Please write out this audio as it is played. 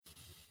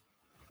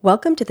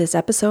Welcome to this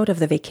episode of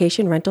the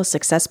Vacation Rental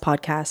Success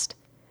Podcast.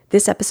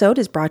 This episode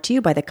is brought to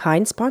you by the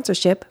kind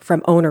sponsorship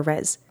from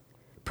OwnerRez.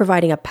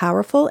 Providing a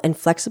powerful and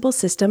flexible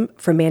system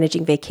for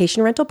managing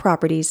vacation rental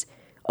properties,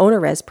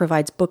 OwnerRez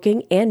provides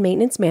booking and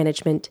maintenance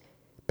management,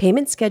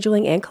 payment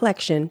scheduling and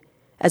collection,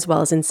 as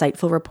well as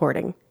insightful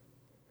reporting.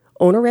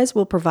 OwnerRez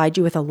will provide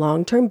you with a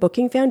long-term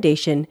booking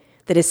foundation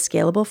that is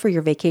scalable for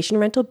your vacation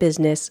rental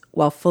business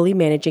while fully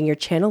managing your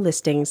channel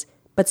listings,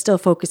 but still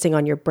focusing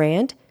on your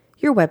brand,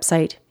 your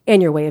website, and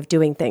your way of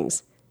doing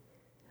things.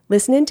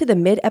 Listen in to the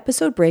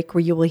mid-episode break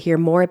where you will hear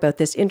more about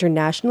this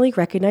internationally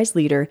recognized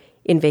leader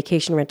in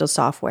vacation rental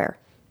software.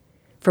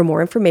 For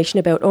more information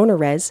about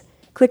OwnerRez,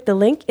 click the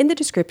link in the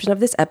description of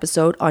this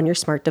episode on your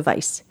smart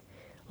device.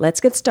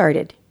 Let's get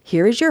started.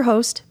 Here is your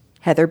host,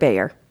 Heather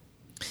Bayer.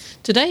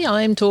 Today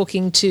I'm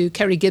talking to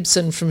Kerry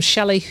Gibson from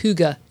Chalet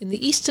Huger in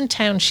the eastern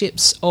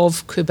townships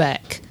of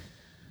Quebec.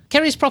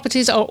 Kerry's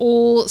properties are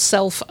all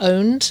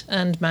self-owned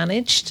and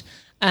managed,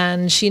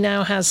 and she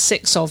now has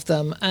 6 of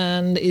them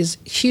and is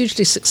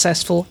hugely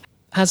successful,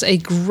 has a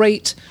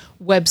great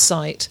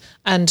website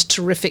and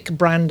terrific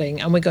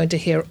branding, and we're going to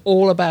hear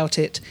all about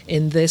it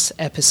in this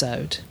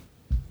episode.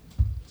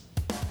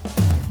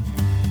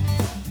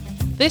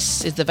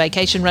 This is the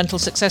Vacation Rental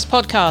Success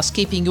Podcast,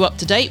 keeping you up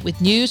to date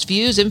with news,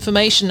 views,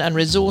 information and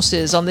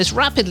resources on this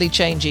rapidly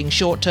changing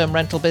short-term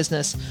rental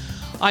business.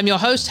 I'm your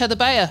host, Heather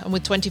Bayer, and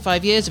with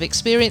 25 years of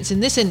experience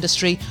in this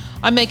industry,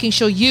 I'm making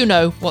sure you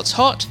know what's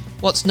hot,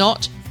 what's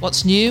not,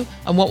 what's new,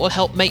 and what will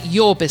help make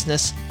your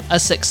business a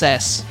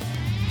success.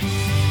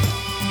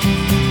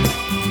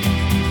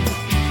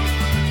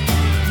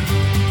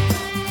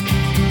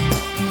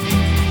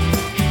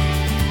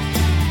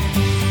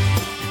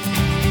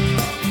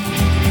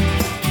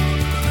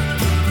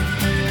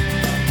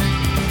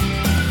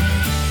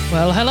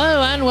 Well,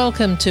 hello and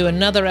welcome to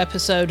another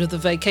episode of the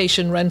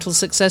Vacation Rental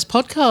Success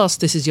Podcast.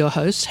 This is your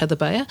host, Heather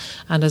Bayer,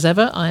 and as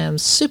ever, I am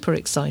super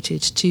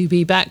excited to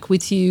be back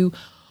with you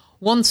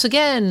once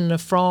again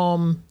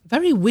from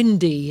very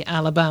windy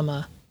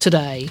Alabama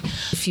today.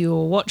 If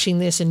you're watching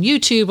this on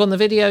YouTube on the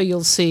video,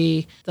 you'll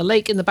see the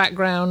lake in the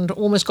background,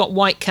 almost got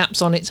white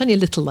caps on it. It's only a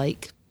little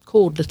lake,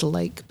 called Little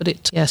Lake, but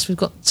we've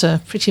got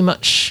pretty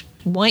much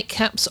white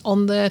caps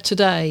on there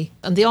today.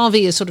 And the RV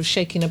is sort of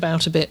shaking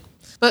about a bit.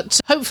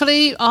 But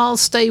hopefully I'll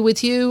stay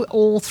with you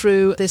all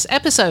through this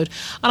episode.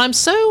 And I'm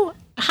so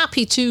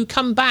happy to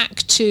come back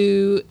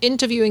to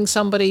interviewing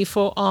somebody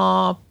for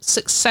our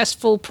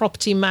Successful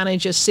Property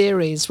Manager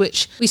series,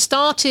 which we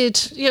started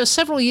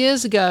several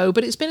years ago,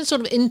 but it's been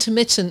sort of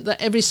intermittent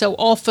that every so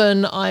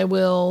often I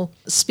will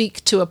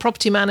speak to a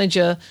property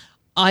manager,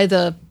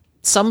 either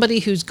somebody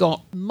who's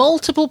got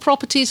multiple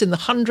properties in the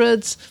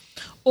hundreds,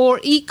 or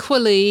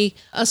equally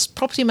a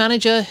property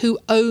manager who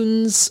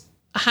owns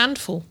a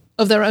handful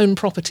of their own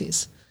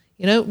properties.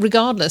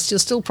 Regardless, you're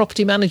still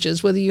property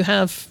managers, whether you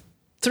have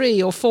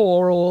 3 or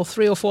 4 or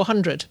 300 or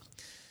 400.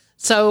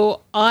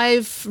 So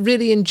I've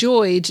really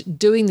enjoyed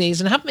doing these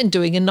and haven't been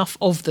doing enough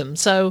of them.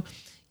 So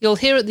you'll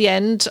hear at the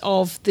end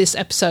of this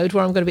episode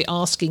where I'm going to be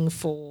asking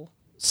for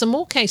some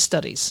more case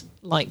studies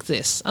like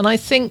this. And I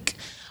think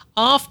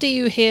after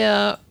you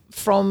hear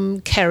from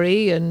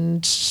Kerry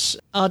and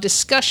our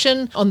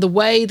discussion on the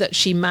way that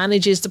she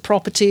manages the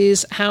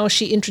properties, how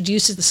she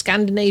introduces the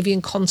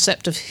Scandinavian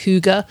concept of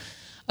Huger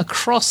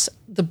across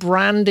the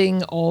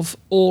branding of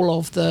all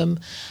of them,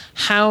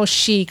 how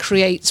she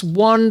creates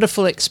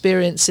wonderful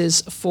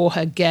experiences for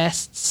her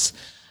guests,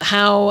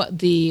 how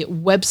the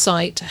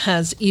website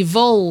has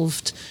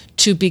evolved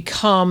to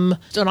become,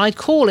 and I'd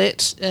call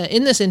it,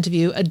 in this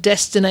interview, a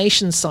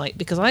destination site,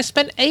 because I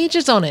spent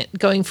ages on it,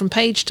 going from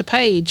page to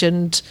page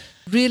and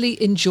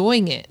really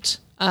enjoying it.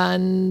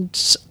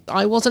 And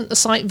I wasn't a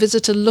site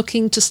visitor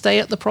looking to stay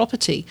at the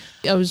property.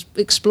 I was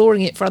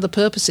exploring it for other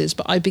purposes,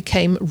 but I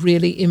became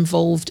really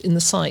involved in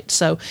the site.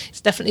 So it's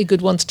definitely a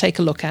good one to take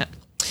a look at.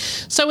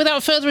 So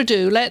without further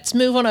ado, let's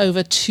move on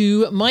over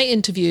to my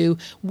interview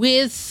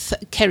with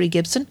Kerry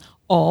Gibson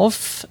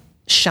of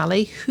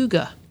Chalet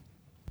Huger.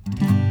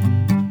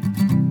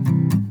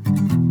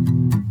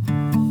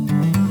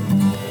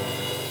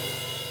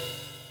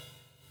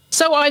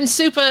 So I'm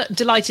super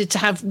delighted to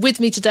have with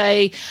me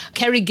today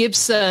Kerry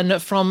Gibson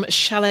from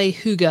Chalet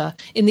Huger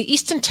in the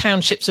eastern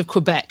townships of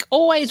Quebec.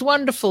 Always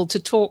wonderful to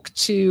talk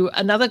to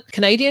another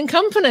Canadian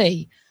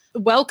company.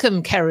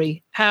 Welcome,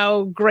 Kerry.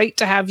 How great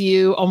to have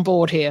you on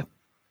board here.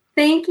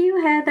 Thank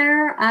you,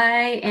 Heather.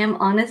 I am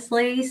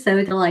honestly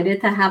so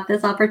delighted to have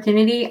this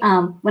opportunity.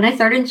 When I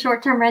started in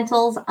short-term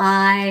rentals,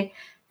 I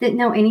didn't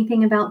know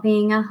anything about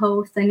being a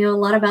host. I knew a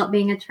lot about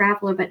being a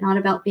traveler, but not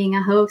about being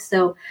a host.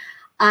 So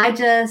I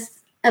just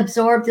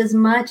absorbed as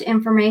much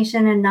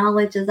information and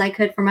knowledge as I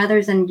could from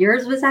others. And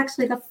yours was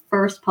actually the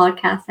first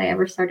podcast I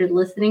ever started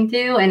listening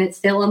to, and it's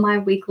still in my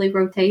weekly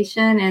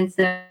rotation. And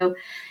so,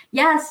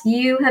 yes,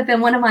 you have been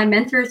one of my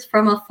mentors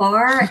from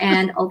afar,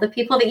 and all the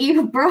people that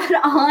you've brought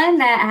on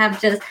that have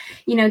just,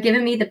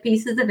 given me the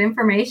pieces of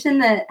information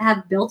that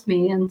have built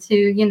me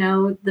into,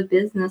 the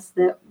business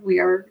that we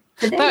are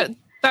today.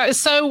 That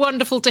is so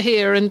wonderful to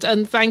hear, and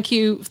thank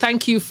you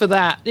for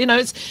that.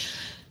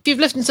 If you've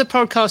listened to the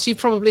podcast, you've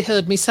probably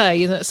heard me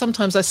say that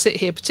sometimes I sit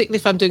here, particularly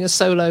if I'm doing a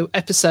solo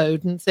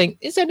episode, and think,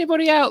 is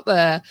anybody out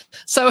there?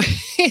 So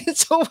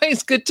it's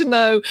always good to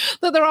know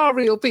that there are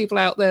real people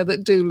out there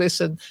that do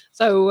listen.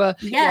 So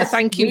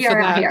thank you for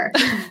that.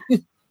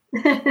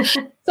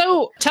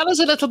 So tell us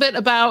a little bit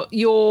about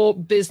your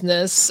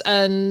business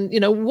and,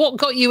 what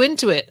got you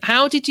into it?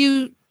 How did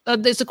you,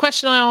 there's a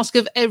question I ask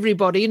of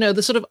everybody,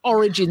 the sort of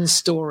origin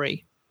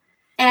story.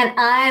 And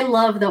I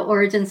love the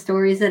origin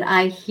stories that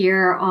I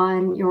hear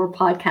on your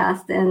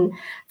podcast and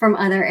from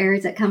other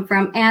areas that come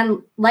from.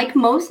 And like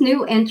most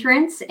new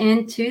entrants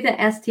into the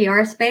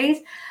STR space,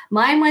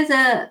 mine was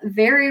a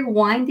very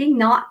winding,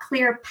 not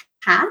clear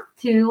path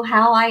to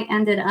how I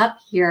ended up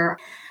here.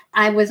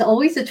 I was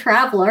always a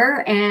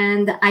traveler,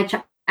 and I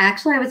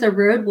was a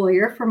road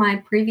warrior for my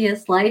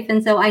previous life.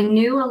 And so I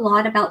knew a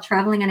lot about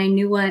traveling, and I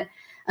knew what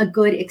a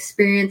good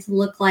experience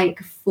looked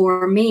like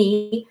for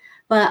me.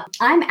 But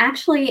I'm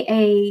actually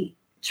a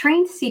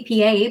trained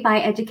CPA by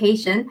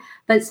education,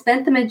 but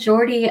spent the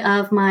majority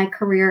of my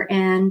career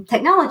in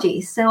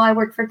technology. So I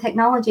worked for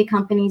technology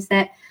companies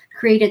that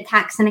created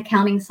tax and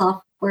accounting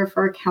software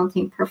for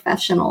accounting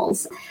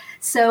professionals.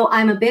 So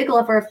I'm a big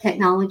lover of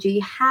technology,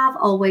 have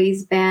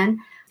always been.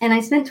 And I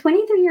spent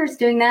 23 years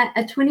doing that,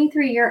 a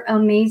 23-year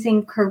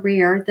amazing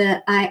career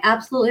that I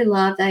absolutely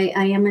loved. I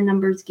am a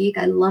numbers geek.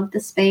 I love the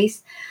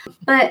space.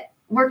 But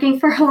working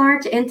for a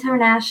large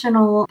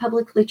international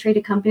publicly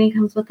traded company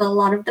comes with a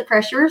lot of the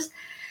pressures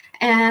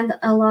and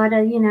a lot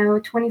of,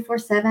 24/7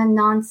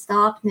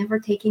 nonstop, never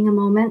taking a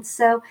moment.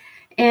 So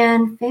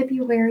in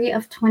February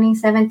of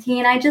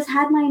 2017, I just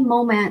had my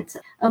moment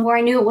of where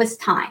I knew it was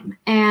time.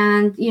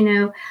 And,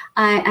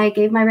 I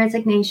gave my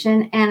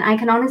resignation. And I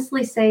can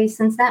honestly say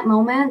since that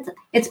moment,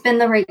 it's been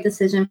the right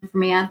decision for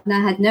me. I've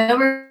had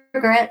no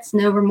regrets,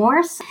 no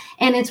remorse.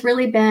 And it's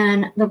really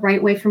been the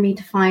right way for me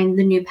to find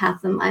the new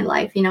path in my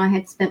life. I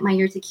had spent my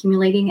years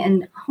accumulating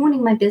and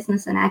honing my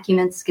business and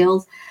acumen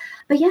skills.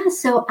 But yeah,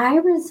 so I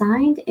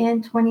resigned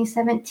in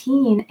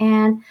 2017.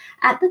 And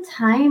at the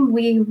time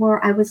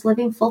I was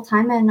living full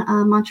time in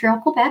Montreal,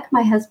 Quebec.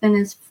 My husband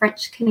is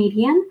French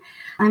Canadian.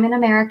 I'm an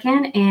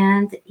American,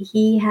 and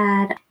he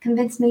had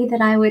convinced me that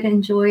I would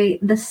enjoy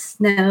the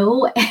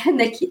snow and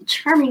the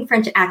charming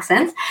French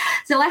accents.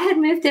 So I had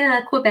moved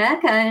to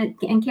Quebec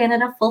in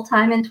Canada full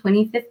time in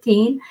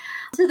 2015.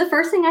 So the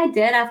first thing I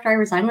did after I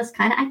resigned was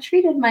I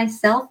treated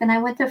myself, and I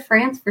went to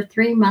France for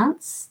 3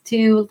 months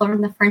to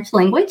learn the French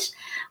language.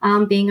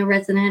 Being a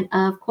resident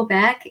of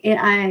Quebec,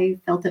 I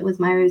felt it was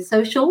my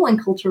social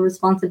and cultural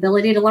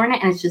responsibility to learn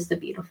it, and it's just a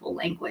beautiful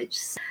language.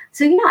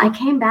 So yeah, I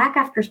came back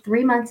after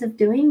 3 months of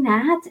doing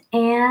that,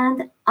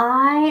 and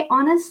I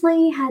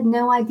honestly had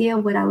no idea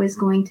what I was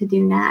going to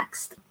do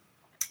next.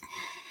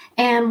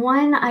 And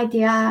one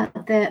idea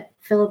that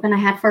Philip and I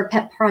had for a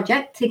pet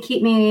project to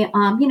keep me,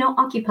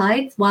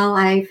 occupied while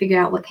I figured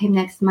out what came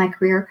next in my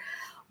career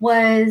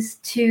was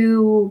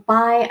to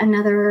buy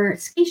another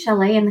ski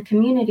chalet in the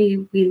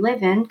community we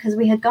live in, because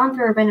we had gone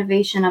through a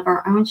renovation of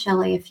our own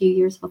chalet a few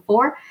years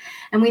before,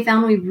 and we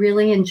found we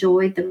really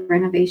enjoyed the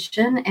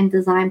renovation and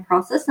design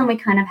process, and we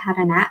kind of had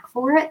a knack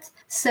for it.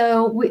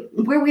 So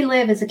where we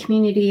live is a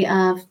community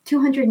of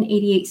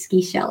 288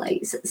 ski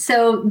chalets.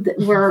 So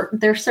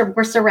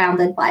we're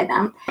surrounded by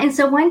them. And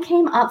so one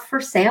came up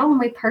for sale, and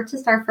we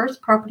purchased our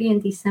first property in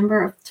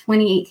December of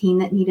 2018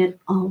 that needed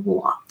a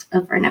lot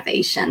of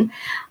renovation.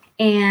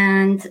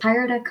 And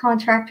hired a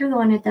contractor, the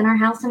one that did our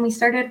house, and we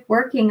started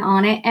working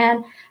on it.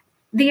 And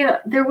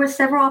there were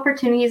several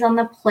opportunities on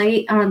the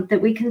plate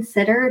that we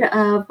considered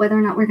of whether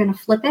or not we're going to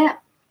flip it.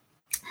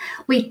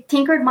 We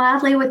tinkered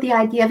mildly with the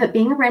idea of it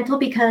being a rental,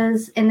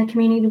 because in the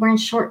community we're in,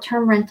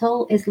 short-term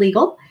rental is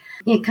legal.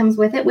 It comes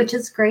with it, which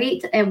is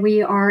great. And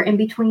we are in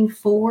between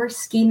 4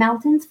 ski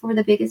mountains, 4 of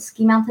the biggest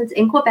ski mountains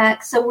in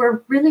Quebec. So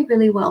we're really,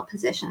 really well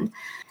positioned.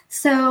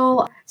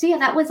 So yeah,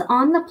 that was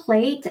on the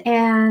plate,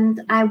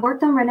 and I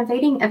worked on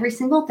renovating every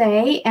single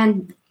day,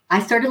 and I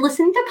started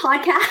listening to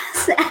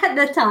podcasts at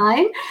the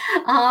time,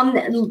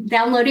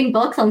 downloading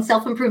books on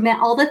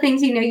self-improvement, all the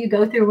things you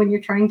go through when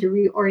you're trying to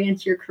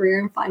reorient your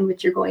career and find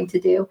what you're going to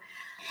do.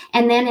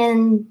 And then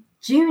in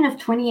June of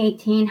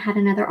 2018, had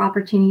another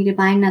opportunity to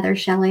buy another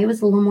chalet. It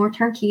was a little more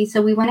turnkey,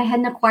 so we went ahead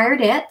and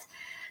acquired it.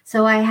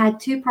 So I had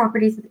 2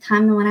 properties at the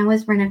time, the one I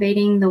was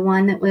renovating, the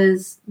one that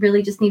was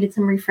really just needed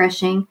some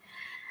refreshing.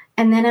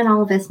 And then in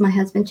all of this, my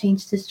husband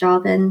changed his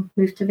job and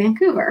moved to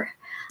Vancouver.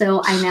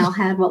 So I now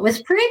had what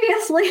was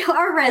previously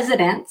our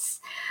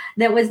residence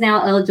that was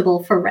now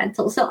eligible for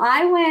rental. So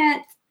I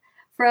went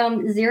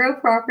from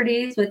 0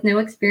 properties with no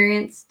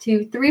experience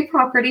to 3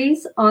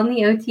 properties on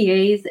the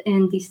OTAs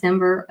in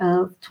December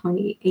of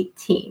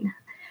 2018.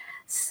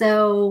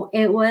 So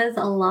it was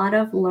a lot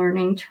of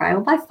learning, trial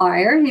by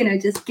fire,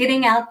 just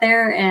getting out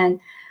there and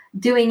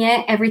doing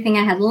it, everything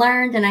I had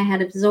learned and I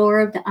had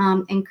absorbed,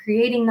 and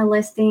creating the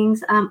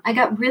listings. I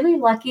got really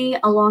lucky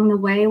along the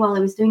way while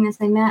I was doing this.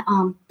 I met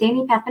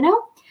Danny Papineau,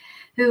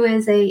 who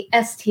is a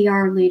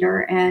STR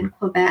leader in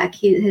Quebec.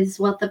 His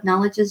wealth of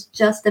knowledge is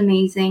just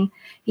amazing.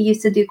 He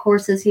used to do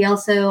courses. He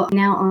also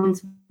now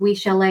owns We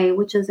Chalet,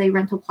 which is a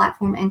rental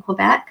platform in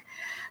Quebec.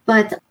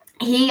 But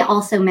he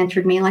also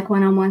mentored me like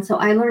one-on-one. So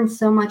I learned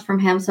so much from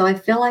him. So I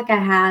feel like I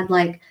had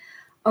like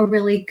a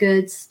really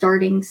good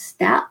starting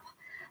step.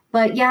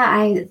 But yeah,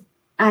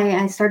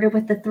 I started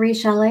with the 3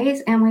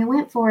 chalets and we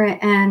went for it.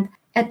 And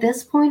at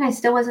this point, I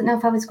still wasn't know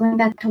if I was going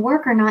back to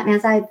work or not. And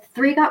as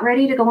 3 got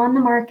ready to go on the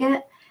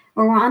market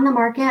or were on the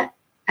market,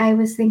 I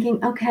was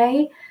thinking,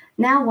 okay,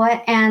 now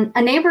what? And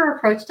a neighbor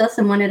approached us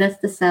and wanted us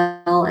to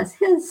sell as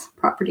his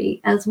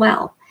property as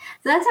well.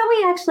 So that's how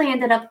we actually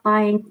ended up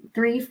buying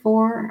 3,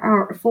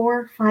 4,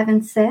 5,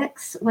 and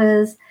 6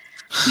 was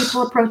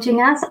people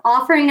approaching us,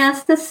 offering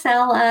us to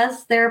sell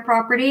us their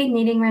property,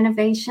 needing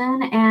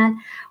renovation. And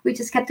we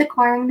just kept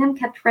acquiring them,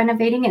 kept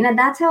renovating. And then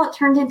that's how it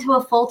turned into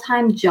a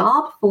full-time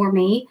job for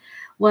me.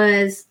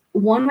 Was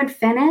one would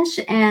finish,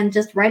 and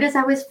just right as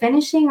I was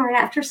finishing, right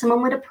after,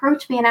 someone would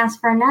approach me and ask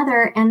for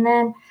another. And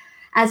then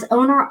as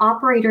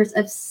owner-operators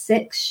of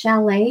 6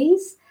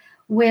 chalets,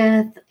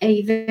 with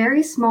a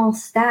very small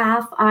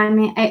staff, I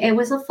mean, it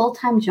was a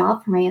full-time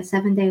job for me, a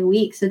 7-day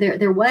week. So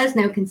there was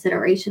no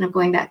consideration of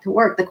going back to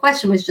work. The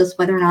question was just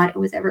whether or not it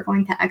was ever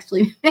going to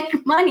actually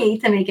make money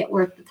to make it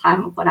worth the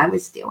time of what I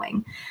was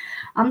doing.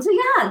 So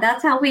yeah,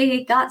 that's how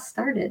we got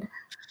started.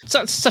 So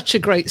that's such a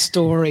great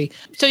story.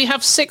 So you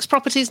have 6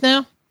 properties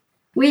now?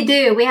 We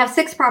do. We have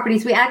 6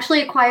 properties. We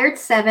actually acquired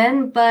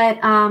 7, but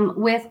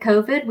with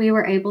COVID, we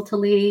were able to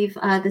leave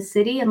the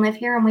city and live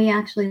here, and we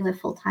actually live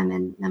full-time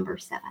in number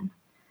 7.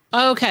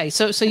 Okay,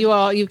 so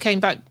you came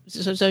back.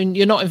 So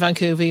you're not in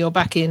Vancouver. You're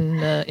back in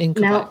Quebec.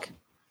 No.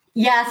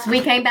 Yes, we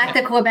came back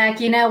to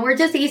Quebec. You know, we're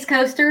just East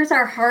Coasters.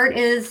 Our heart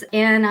is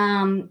in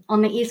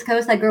on the East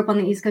Coast. I grew up on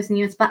the East Coast in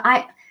the U.S., but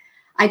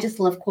I just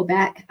love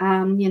Quebec.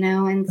 You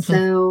know, and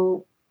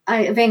so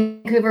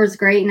Vancouver is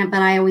great,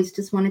 but I always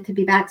just wanted to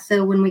be back.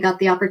 So when we got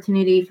the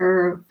opportunity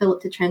for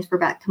Philip to transfer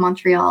back to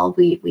Montreal,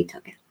 we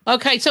took it.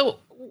 Okay, so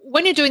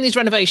when you're doing these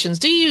renovations,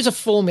 do you use a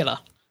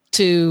formula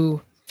to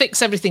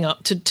fix everything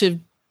up?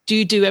 Do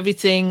you do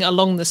everything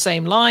along the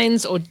same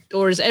lines,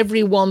 or is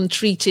everyone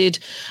treated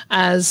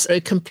as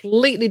a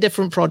completely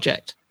different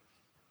project?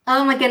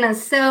 Oh my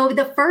goodness. So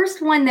the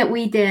first one that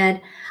we did,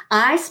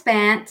 I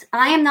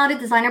am not a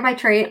designer by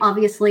trade,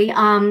 obviously.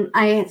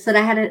 I had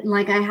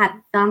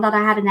found out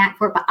I had a knack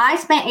for it, but I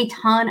spent a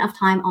ton of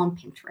time on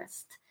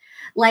Pinterest,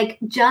 like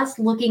just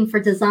looking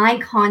for design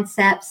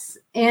concepts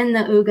in the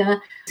Uga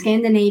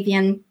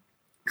Scandinavian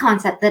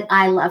concept that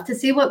I love, to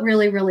see what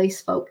really, really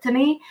spoke to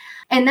me.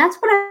 And that's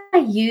what I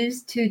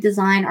used to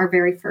design our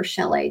very first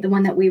chalet, the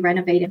one that we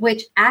renovated,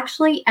 which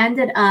actually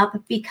ended up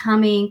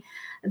becoming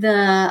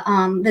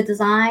the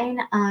design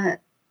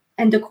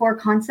and decor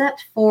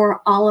concept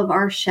for all of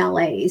our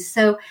chalets.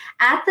 So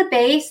at the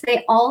base,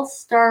 they all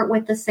start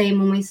with the same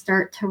when we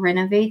start to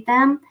renovate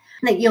them.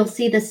 That you'll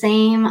see the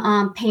same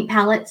paint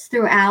palettes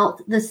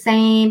throughout, the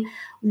same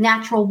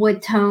natural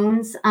wood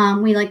tones.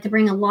 We like to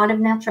bring a lot of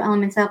natural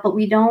elements out, but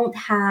we don't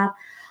have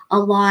a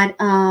lot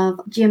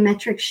of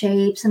geometric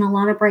shapes and a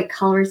lot of bright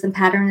colors and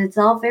patterns. It's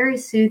all very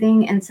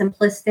soothing and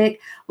simplistic,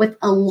 with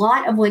a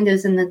lot of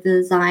windows in the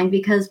design,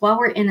 because while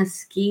we're in a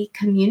ski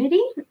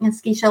community, a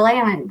ski chalet,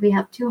 and we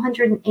have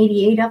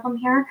 288 of them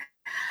here,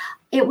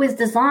 it was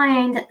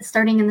designed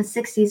starting in the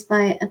 60s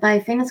by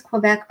a famous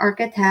Quebec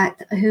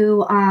architect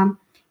who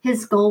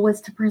his goal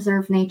was to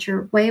preserve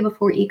nature way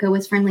before eco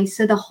was friendly.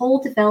 So the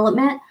whole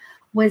development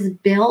was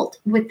built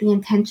with the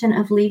intention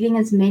of leaving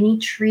as many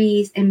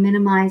trees and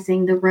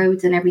minimizing the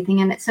roads and everything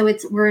in it. So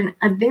we're in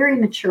a very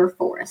mature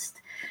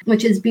forest,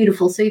 which is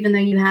beautiful. So even though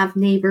you have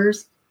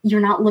neighbors, you're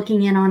not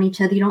looking in on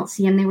each other. You don't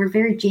see them. They were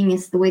very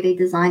genius the way they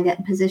designed it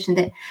and positioned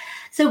it.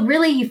 So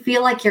really you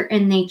feel like you're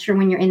in nature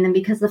when you're in them,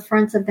 because the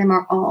fronts of them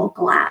are all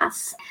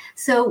glass.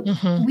 So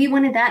we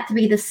wanted that to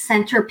be the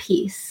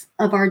centerpiece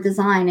of our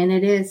design, and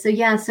it is. So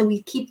yeah, so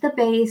we keep the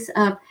base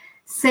of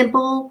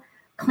simple,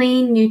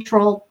 clean,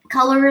 neutral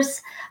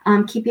colors,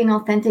 keeping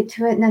authentic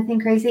to it, nothing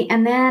crazy.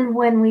 And then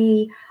when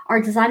we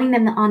are designing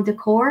them on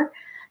decor,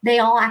 they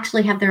all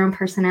actually have their own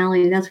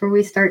personality. That's where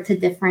we start to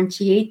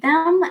differentiate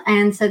them.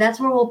 And so that's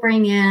where we'll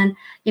bring in,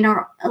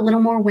 a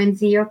little more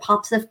whimsy or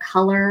pops of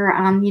color.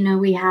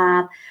 We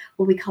have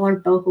what we call our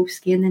boho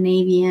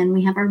Scandinavian.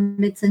 We have our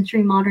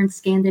mid-century modern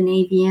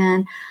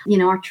Scandinavian,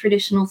 our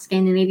traditional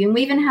Scandinavian.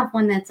 We even have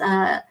one that's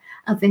a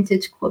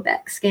vintage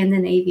Quebec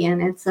Scandinavian.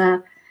 It's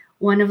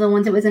one of the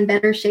ones that was in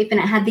better shape,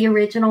 and it had the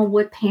original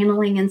wood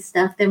paneling and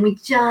stuff. Then we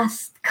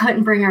just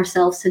couldn't bring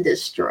ourselves to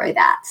destroy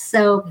that.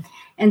 So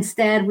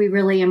instead, we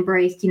really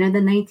embraced, the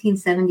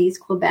 1970s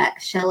Quebec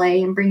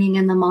chalet and bringing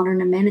in the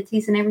modern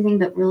amenities and everything,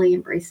 but really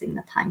embracing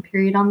the time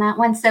period on that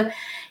one. So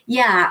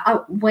yeah,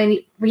 when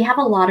we have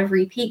a lot of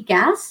repeat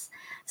guests.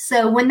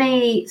 So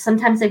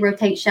sometimes they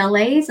rotate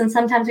chalets, and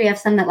sometimes we have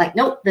some that like,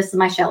 nope, this is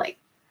my chalet.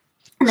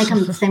 And they come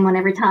to the same one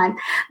every time.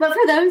 But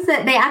for those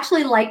that they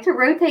actually like to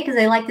rotate because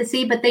they like to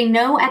see, but they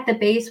know at the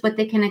base what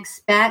they can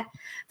expect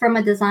from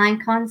a design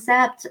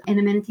concept and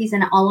amenities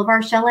in all of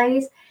our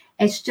chalets.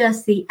 It's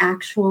just the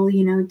actual,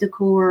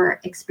 decor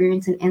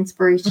experience and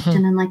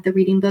inspiration and like the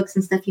reading books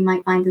and stuff you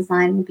might find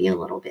design will be a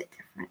little bit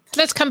different.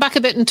 Let's come back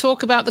a bit and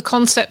talk about the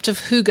concept of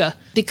hygge,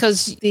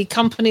 because the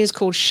company is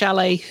called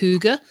Chalet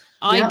Hygge.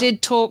 I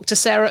did talk to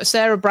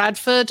Sarah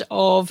Bradford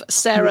of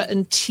Sarah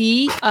and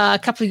Tea a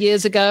couple of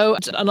years ago,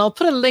 and I'll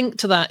put a link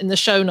to that in the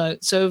show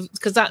notes. So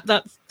because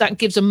that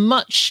gives a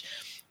much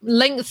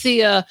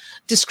lengthier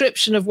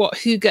description of what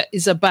hygge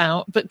is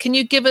about. But can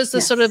you give us the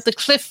sort of the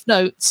cliff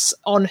notes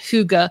on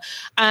hygge,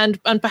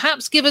 and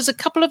perhaps give us a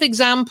couple of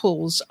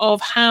examples of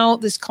how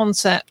this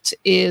concept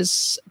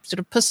is sort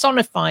of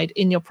personified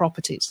in your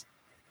properties?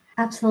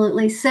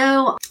 Absolutely.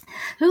 So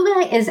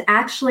hygge is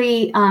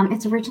actually,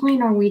 it's originally a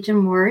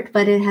Norwegian word,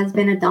 but it has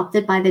been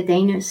adopted by the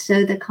Danish.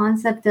 So the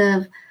concept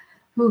of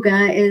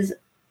hygge is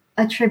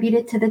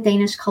attributed to the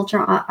Danish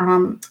culture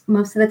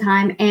most of the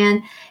time.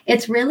 And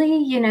it's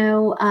really,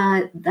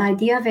 the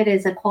idea of it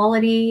is a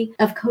quality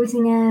of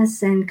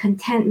coziness and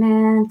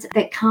contentment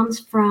that comes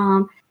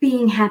from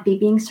being happy,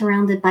 being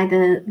surrounded by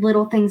the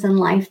little things in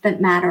life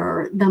that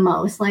matter the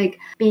most, like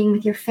being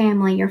with your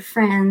family, your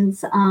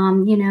friends,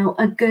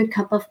 a good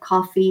cup of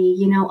coffee,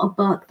 a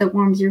book that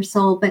warms your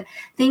soul, but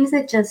things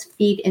that just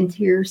feed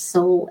into your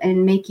soul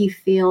and make you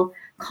feel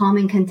calm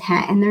and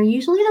content. And they're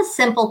usually the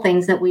simple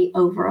things that we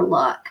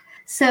overlook.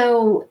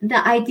 So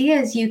the idea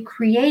is you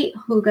create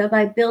hygge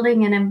by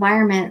building an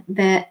environment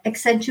that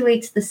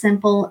accentuates the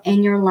simple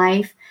in your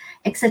life,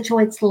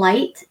 accentuates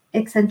light,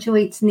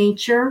 accentuates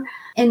nature,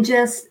 and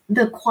just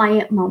the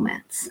quiet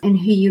moments and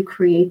who you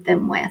create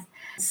them with.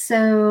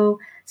 So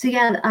we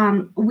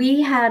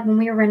had, when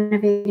we were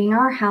renovating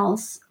our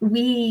house,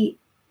 we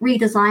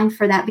redesigned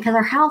for that, because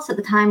our house at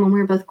the time when we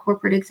were both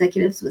corporate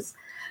executives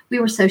we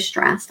were so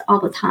stressed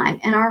all the time.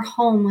 And our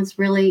home was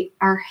really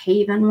our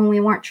haven when we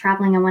weren't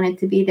traveling. I wanted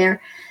to be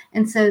there.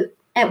 And so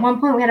at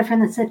one point we had a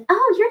friend that said,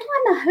 "Oh, you're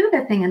doing the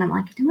hygge thing." And I'm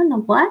like, "Doing the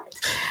what?"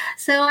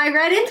 So I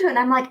read into it and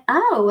I'm like,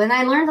 "Oh," and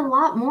I learned a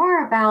lot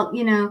more about,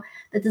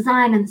 the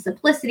design and the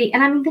simplicity.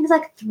 And I mean, things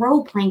like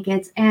throw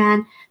blankets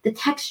and the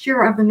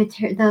texture of the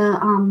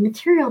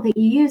material that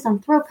you use on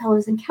throw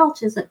pillows and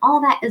couches, and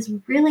all that is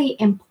really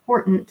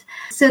important.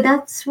 So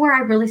that's where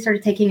I really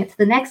started taking it to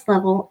the next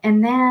level.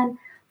 And then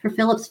for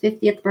Philip's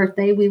 50th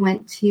birthday, we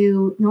went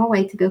to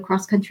Norway to go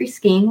cross-country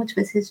skiing, which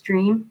was his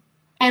dream.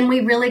 And we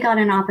really got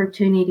an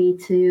opportunity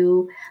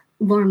to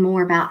learn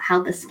more about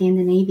how the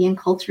Scandinavian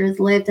culture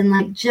is lived, and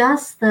like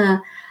just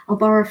I'll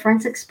borrow a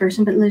French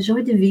expression, but le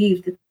joie de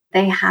vivre that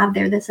they have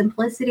there, the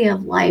simplicity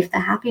of life, the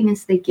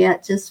happiness they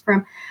get just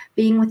from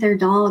being with their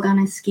dog on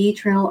a ski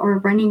trail or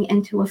running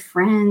into a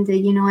friend,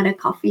 at a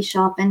coffee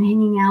shop and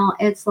hanging out.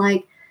 It's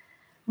like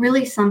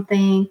really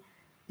something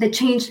that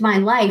changed my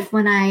life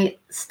when I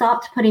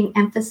stopped putting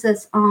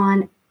emphasis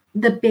on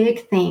the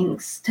big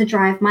things to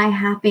drive my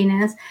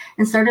happiness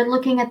and started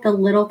looking at the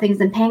little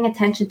things and paying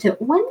attention to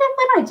when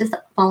would I just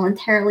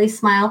voluntarily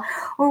smile,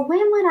 or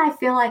when would I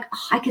feel like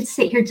I could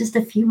sit here just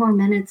a few more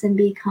minutes and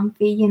be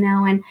comfy,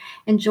 and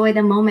enjoy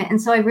the moment. And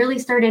so I really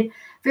started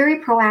very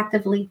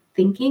proactively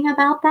thinking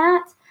about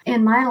that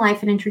in my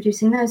life and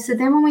introducing those. So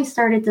then when we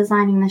started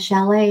designing the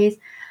chalets,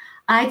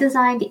 I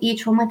designed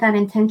each one with that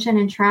intention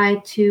and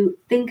tried to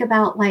think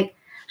about, like,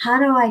 how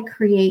do I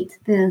create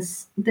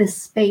this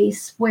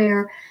space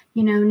where,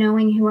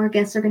 knowing who our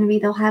guests are going to be,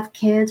 they'll have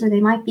kids or they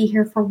might be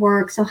here for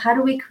work. So how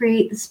do we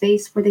create the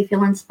space where they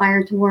feel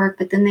inspired to work,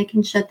 but then they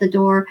can shut the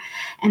door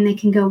and they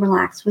can go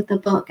relax with a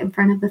book in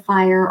front of the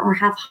fire or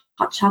have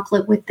hot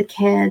chocolate with the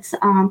kids?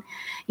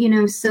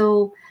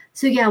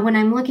 So yeah, when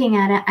I'm looking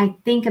at it, I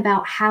think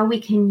about how we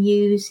can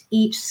use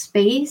each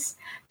space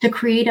to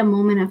create a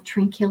moment of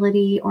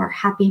tranquility or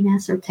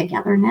happiness or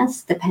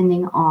togetherness,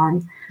 depending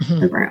on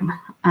the room.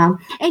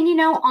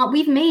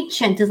 We've made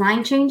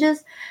design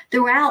changes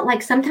throughout.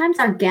 Like sometimes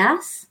our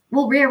guests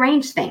will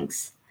rearrange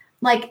things,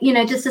 like,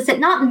 just to sit,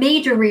 not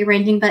major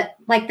rearranging, but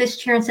like this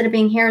chair, instead of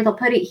being here, they'll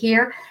put it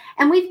here.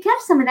 And we've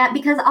kept some of that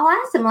because I'll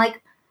ask them,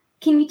 like,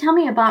 can you tell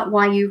me about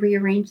why you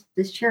rearranged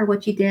this chair,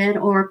 what you did,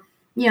 or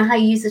how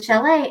you use the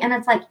chalet? And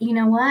it's like, you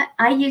know what?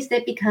 I used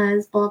it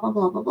because blah, blah,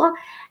 blah, blah, blah.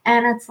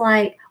 And it's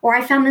like, or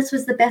I found this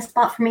was the best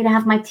spot for me to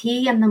have my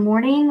tea in the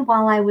morning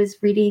while I was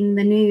reading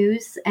the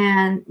news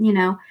and,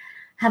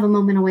 have a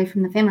moment away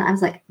from the family. I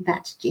was like,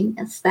 that's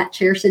genius. That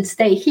chair should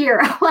stay here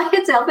by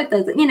itself. It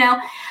doesn't,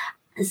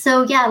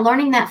 So yeah,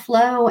 learning that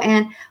flow.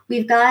 And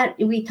we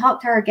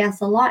talk to our guests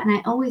a lot. And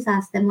I always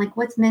ask them, like,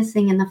 what's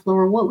missing in the flow,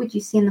 or what would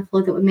you see in the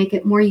flow that would make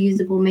it more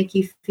usable, make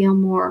you feel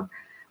more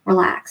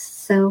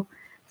relaxed? So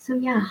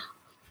yeah.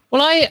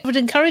 Well, I would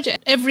encourage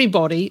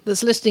everybody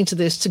that's listening to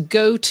this to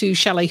go to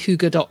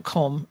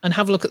chalethygge.com and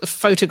have a look at the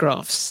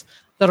photographs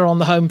that are on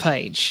the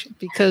homepage,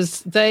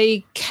 because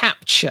they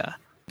capture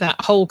that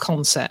whole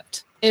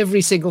concept.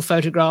 Every single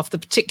photograph. The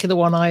particular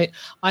one I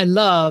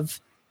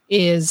love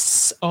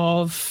is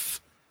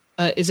of,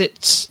 is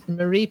it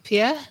Marie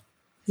Pierre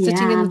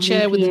sitting in the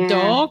chair with the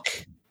dog?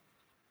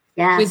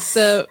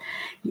 Yes.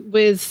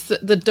 with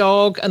the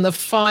dog and the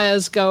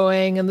fires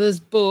going and there's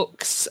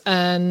books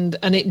and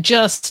it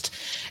just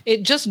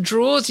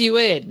draws you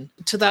in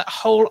to that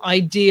whole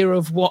idea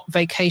of what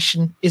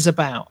vacation is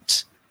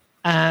about.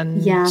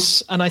 And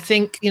I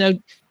think,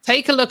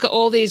 take a look at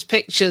all these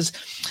pictures.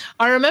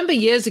 I remember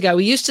years ago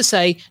we used to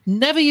say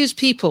never use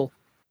people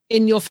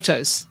in your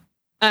photos.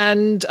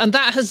 And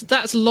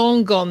that's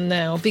long gone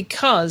now,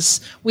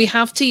 because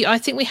I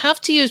think we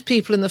have to use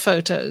people in the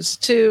photos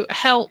to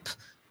help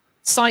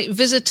site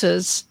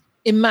visitors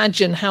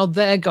imagine how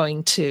they're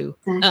going to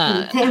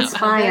inspire,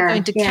 how they're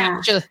going to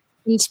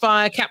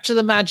capture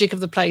the magic of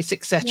the place,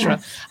 etc.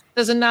 Yes.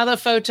 There's another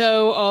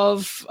photo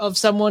of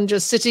someone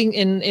just sitting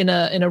in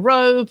a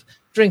robe,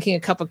 drinking a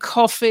cup of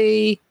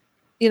coffee.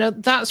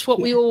 That's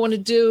what we all want to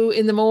do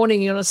in the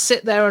morning. You want to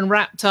sit there and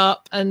wrapped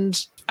up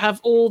and have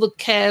all the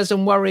cares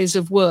and worries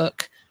of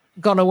work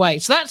gone away.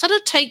 So that sort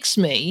of takes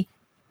me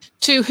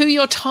to who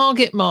your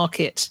target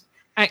market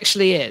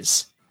actually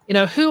is.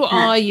 Who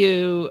are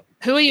you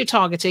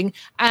targeting,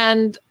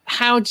 and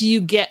how do you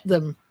get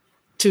them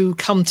to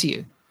come to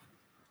you?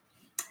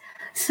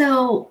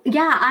 So,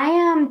 I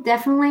am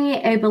definitely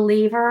a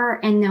believer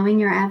in knowing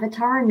your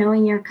avatar,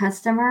 knowing your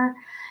customer,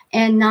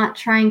 and not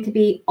trying to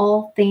be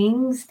all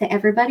things to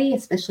everybody,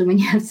 especially when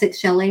you have 6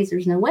 chalets.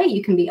 There's no way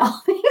you can be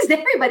all things to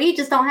everybody. You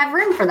just don't have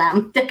room for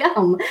them to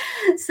come. But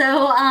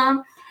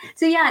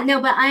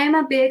I am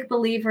a big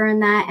believer in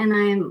that.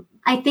 And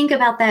I think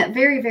about that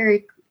very,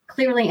 very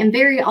clearly, and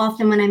very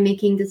often when I'm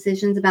making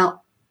decisions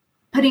about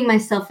putting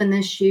myself in the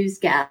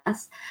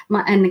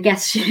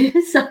guest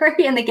shoes,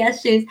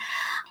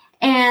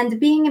 and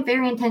being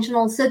very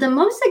intentional. So the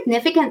most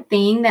significant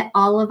thing that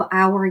all of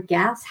our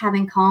guests have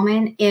in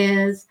common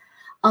is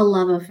a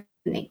love of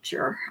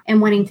nature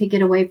and wanting to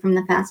get away from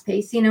the fast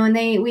pace, and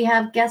we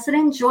have guests that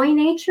enjoy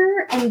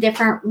nature in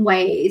different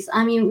ways.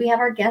 I mean, we have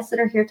our guests that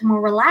are here to more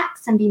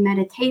relax and be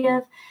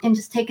meditative and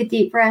just take a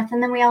deep breath.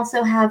 And then we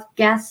also have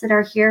guests that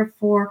are here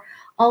for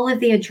all of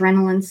the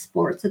adrenaline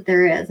sports that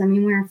there is. I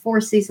mean, we're a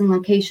 4-season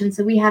location,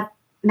 so we have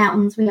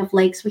mountains, we have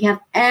lakes, we have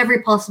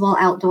every possible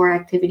outdoor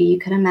activity you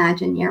could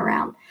imagine year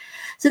round.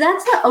 So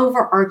that's the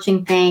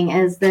overarching thing,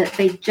 is that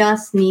they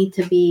just need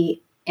to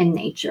be in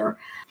nature.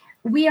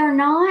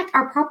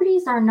 Our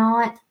properties are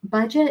not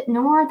budget,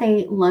 nor are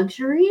they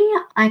luxury.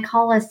 I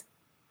call us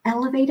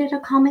elevated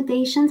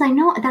accommodations. I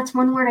know that's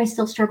one word I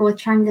still struggle with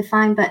trying to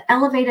find, but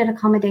elevated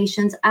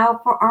accommodations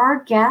for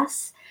our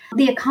guests.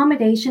 The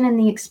accommodation and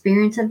the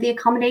experience of the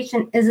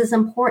accommodation is as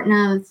important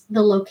as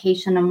the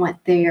location and what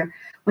they're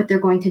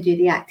going to do,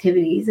 the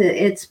activities.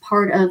 It's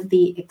part of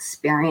the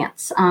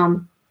experience.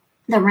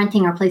 They're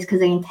renting our place because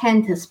they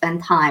intend to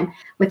spend time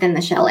within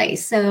the chalet.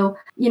 So,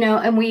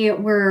 and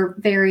we're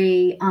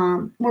very,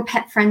 we're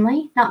pet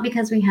friendly, not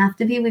because we have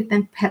to be. We've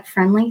been pet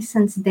friendly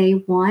since day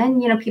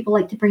one. People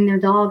like to bring their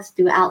dogs,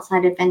 do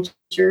outside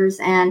adventures,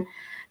 and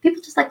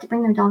people just like to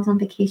bring their dogs on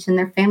vacation,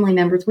 their family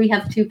members. We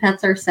have 2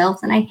 pets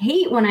ourselves, and I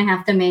hate when I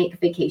have to make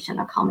vacation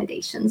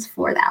accommodations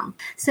for them.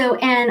 So,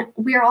 and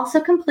we are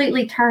also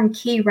completely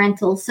turnkey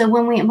rentals. So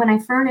when I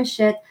furnish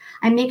it,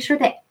 I make sure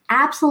that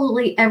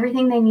absolutely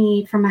everything they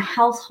need from a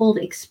household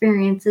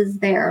experience is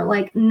there.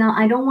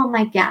 I don't want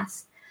my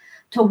guests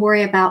to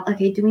worry about,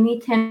 okay, do we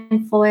need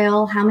tin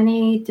foil? How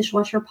many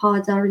dishwasher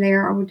pods are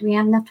there? Or do we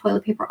have enough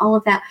toilet paper? All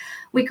of that.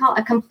 We call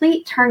a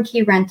complete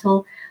turnkey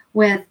rental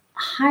with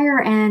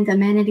higher end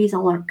amenities.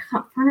 All our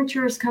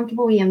furniture is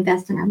comfortable. We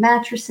invest in our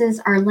mattresses,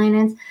 our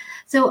linens.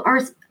 So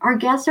our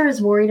guests are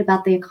as worried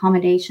about the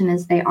accommodation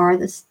as they are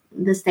the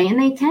stay,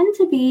 and they tend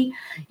to be,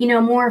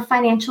 more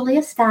financially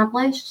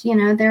established.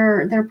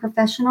 They're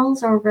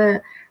professionals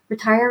or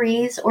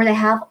retirees, or they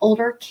have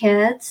older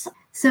kids.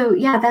 So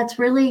that's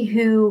really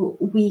who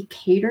we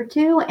cater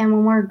to. And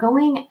when we're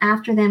going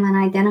after them and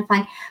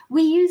identifying,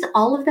 we use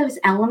all of those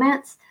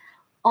elements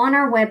on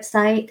our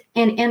website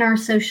and in our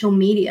social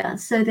media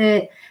so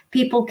that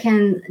people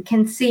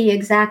can see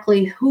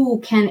exactly who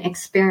can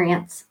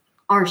experience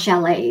our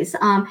chalets.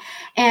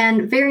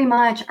 And very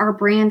much our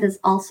brand is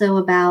also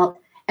about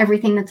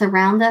everything that's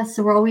around us.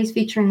 So we're always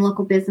featuring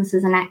local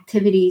businesses and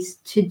activities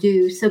to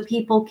do so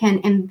people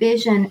can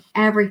envision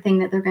everything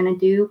that they're going to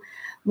do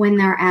when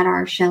they're at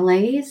our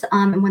chalets,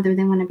 and whether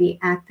they want to be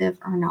active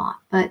or not.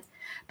 But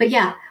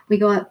we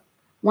go up,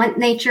 want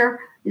nature.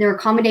 Their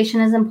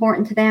accommodation is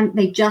important to them.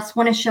 They just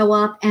want to show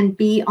up and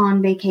be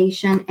on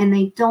vacation, and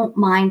they don't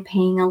mind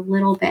paying a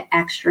little bit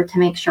extra to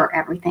make sure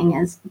everything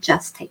is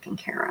just taken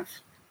care of.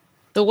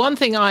 The one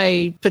thing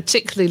I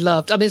particularly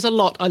loved, there's a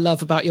lot I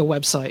love about your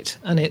website,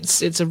 and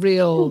it's a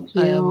real,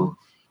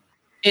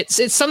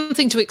 it's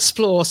something to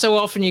explore. So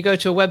often you go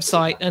to a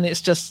website and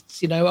it's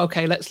just,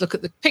 okay, let's look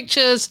at the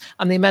pictures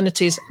and the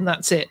amenities, and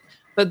that's it.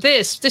 But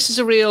this is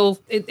a real,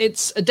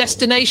 it's a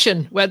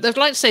destination where they'd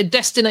like to say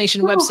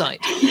destination website.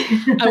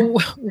 And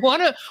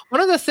one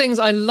of the things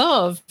I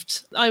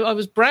loved, I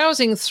was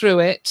browsing through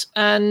it,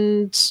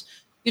 and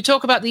you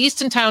talk about the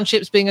Eastern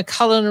Townships being a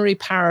culinary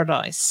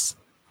paradise.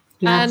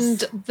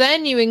 Yes. And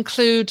then you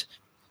include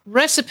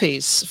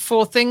recipes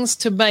for things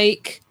to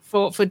make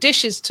for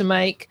dishes to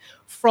make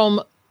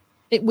from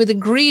it with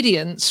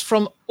ingredients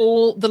from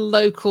all the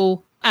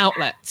local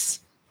outlets.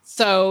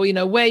 So,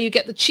 where you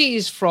get the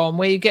cheese from,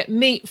 where you get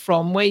meat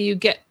from, where you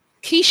get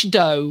quiche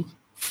dough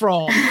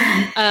from.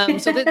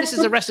 So this is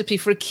a recipe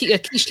for a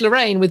quiche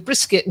Lorraine with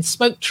brisket and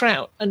smoked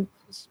trout,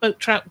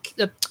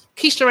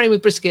 quiche Lorraine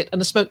with brisket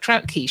and a smoked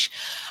trout quiche.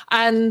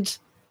 And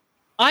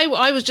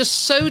I was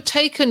just so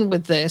taken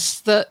with this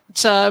that,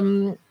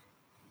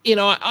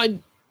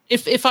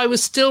 if I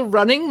was still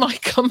running my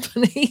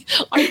company,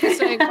 I'd be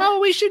saying, "Oh,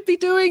 we should be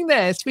doing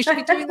this. We should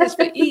be doing this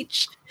for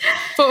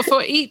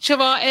each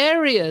of our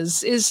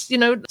areas."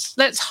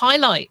 Let's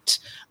highlight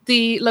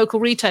the local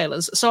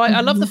retailers. So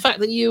I love the fact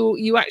that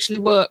you actually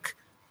work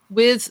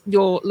with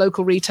your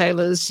local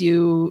retailers.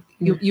 You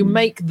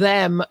make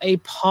them a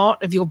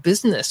part of your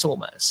business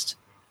almost.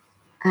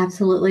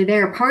 Absolutely.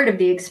 They're a part of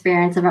the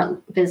experience of our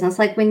business.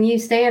 Like when you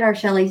stay at our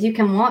Shelley's, you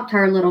can walk to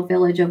our little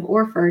village of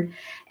Orford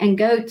and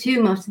go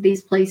to most of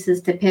these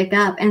places to pick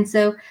up. And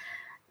so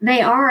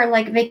they are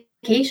like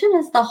vacation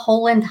is the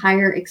whole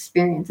entire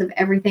experience of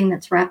everything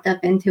that's wrapped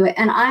up into it.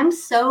 And I'm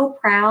so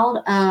proud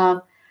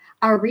of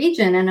our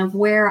region and of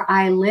where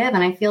I live.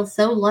 And I feel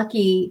so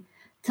lucky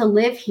to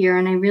live here.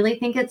 And I really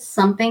think it's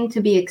something to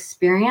be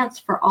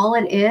experienced for all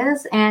it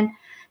is. And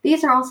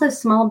these are also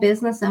small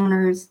business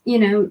owners,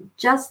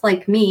 just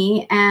like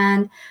me.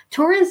 And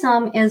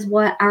tourism is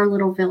what our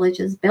little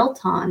village is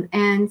built on.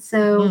 And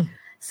so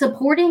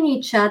supporting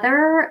each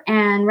other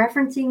and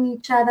referencing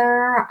each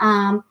other,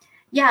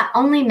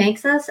 only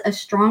makes us a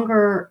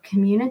stronger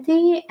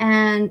community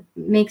and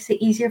makes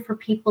it easier for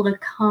people to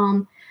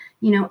come,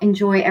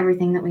 enjoy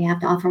everything that we have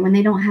to offer when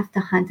they don't have to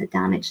hunt it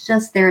down. It's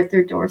just there at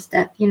their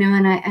doorstep,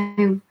 and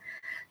I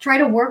try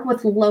to work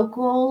with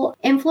local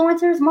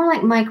influencers, more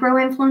like micro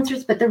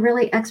influencers, but they're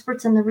really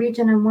experts in the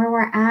region and where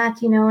we're at,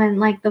 and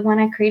like the one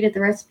I created the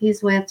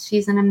recipes with,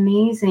 she's an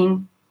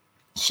amazing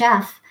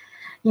chef,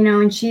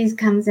 and she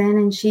comes in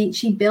and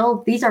she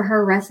builds, these are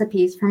her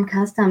recipes from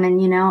custom.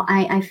 And,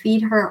 I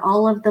feed her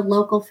all of the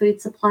local food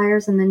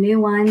suppliers and the new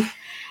ones.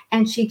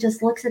 And she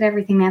just looks at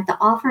everything they have to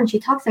offer and she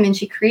talks them and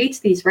she creates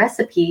these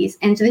recipes.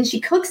 And then she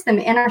cooks them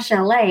in our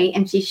chalet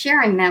and she's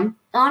sharing them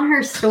on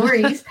her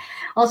stories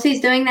while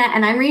she's doing that.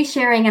 And I'm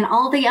resharing, and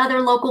all the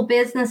other local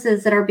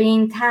businesses that are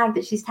being tagged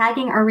that she's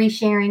tagging are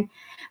resharing.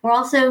 We're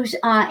also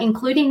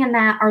including in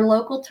that our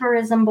local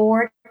tourism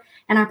board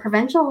and our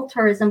provincial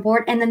tourism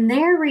board. And then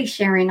they're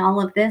resharing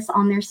all of this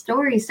on their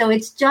stories. So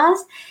it's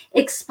just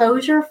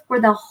exposure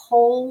for the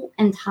whole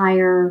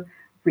entire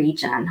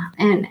region,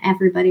 and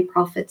everybody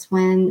profits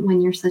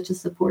when you're such a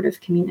supportive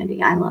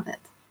community. I love it.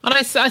 And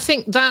I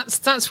think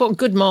that's what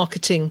good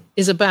marketing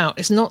is about.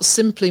 It's not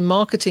simply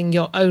marketing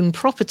your own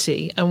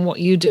property and what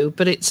you do,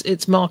 but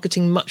it's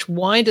marketing much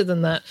wider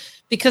than that,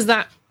 because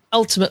that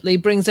ultimately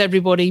brings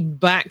everybody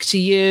back to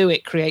you.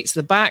 It creates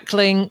the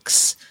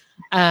backlinks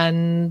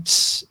and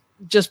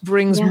just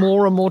brings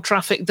more and more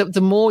traffic. The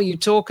more you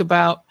talk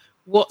about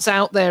what's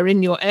out there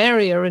in your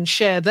area and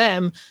share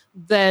them,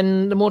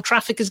 then the more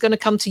traffic is going to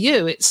come to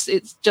you. It's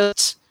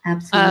just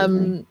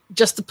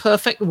just the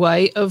perfect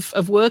way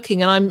of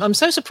working. And I'm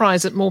so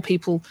surprised that more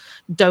people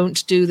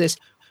don't do this.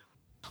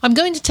 I'm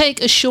going to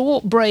take a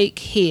short break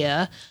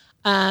here,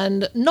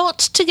 and not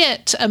to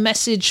get a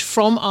message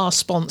from our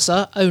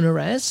sponsor,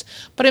 OwnerRez,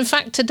 but in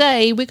fact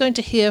today we're going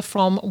to hear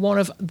from one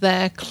of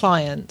their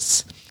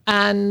clients.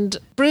 And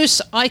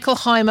Bruce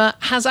Eichelheimer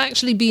has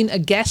actually been a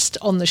guest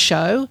on the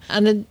show.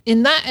 And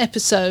in that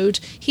episode,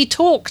 he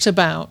talked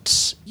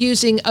about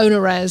using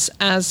OwnerRez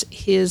as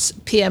his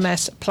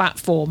PMS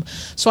platform.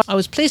 So I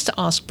was pleased to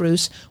ask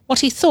Bruce what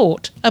he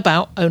thought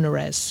about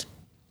OwnerRez.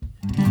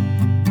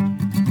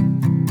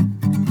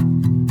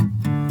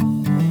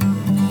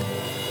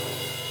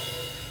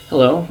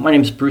 Hello, my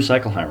name is Bruce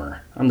Eichelheimer.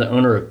 I'm the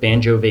owner of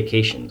Banjo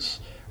Vacations.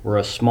 We're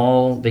a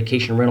small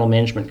vacation rental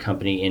management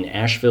company in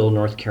Asheville,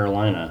 North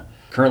Carolina,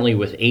 currently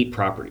with 8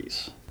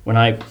 properties. When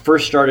I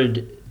first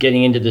started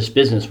getting into this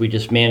business, we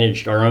just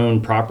managed our own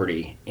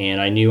property,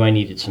 and I knew I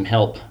needed some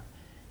help.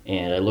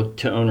 And I looked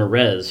to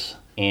OwnerRez,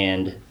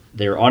 and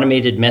their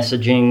automated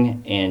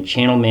messaging and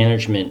channel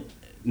management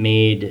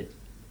made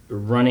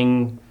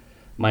running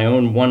my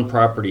own one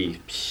property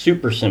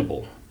super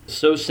simple.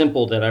 So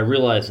simple that I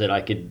realized that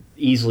I could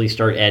easily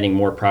start adding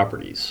more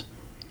properties.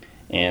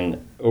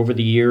 And over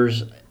the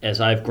years, as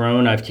I've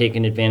grown, I've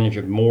taken advantage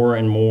of more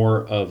and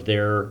more of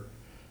their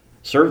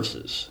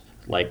services,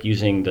 like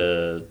using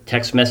the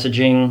text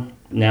messaging.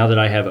 Now that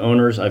I have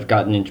owners, I've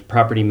gotten into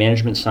property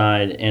management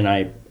side, and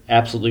I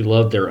absolutely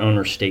love their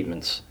owner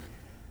statements.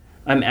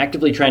 I'm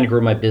actively trying to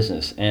grow my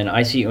business, and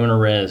I see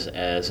OwnerRez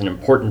as an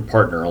important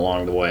partner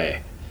along the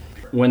way.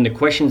 When the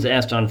questions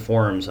asked on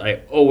forums,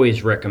 I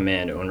always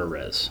recommend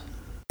OwnerRez.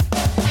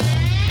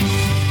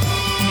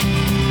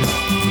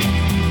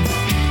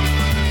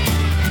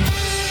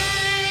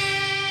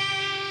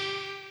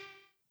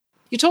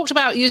 You talked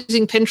about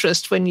using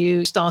Pinterest when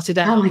you started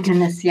out. Oh my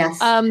goodness, yes.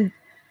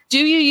 Do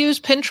you use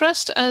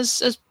Pinterest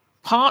as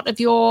part of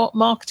your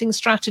marketing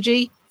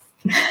strategy,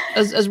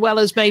 as well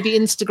as maybe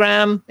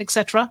Instagram,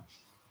 etc.?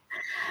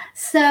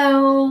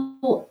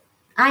 So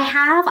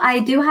I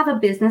do have a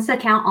business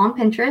account on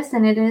Pinterest,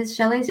 and it is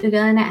Shelley's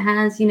Uga, and it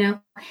has,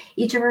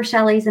 each of her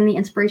chalets and the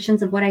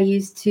inspirations of what I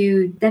use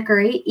to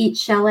decorate each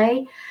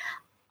chalet.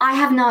 I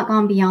have not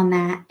gone beyond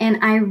that. And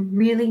I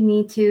really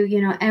need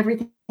to,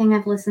 everything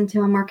I've listened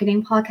to on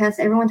marketing podcasts,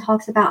 everyone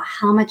talks about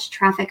how much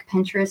traffic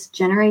Pinterest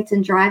generates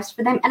and drives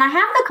for them. And I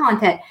have the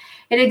content.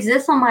 It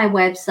exists on my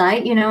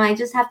website. I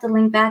just have to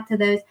link back to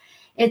those.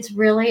 It's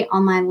really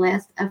on my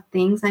list of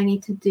things I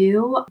need to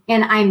do.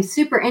 And I'm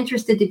super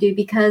interested to do,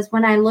 because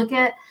when I look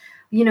at,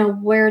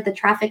 where the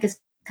traffic is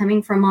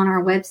coming from on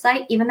our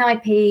website, even though I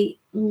pay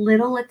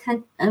little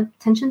attention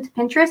to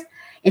Pinterest,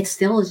 it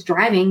still is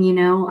driving,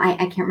 I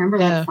can't remember,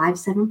 like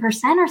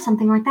 5-7% or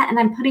something like that. And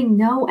I'm putting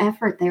no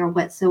effort there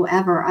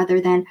whatsoever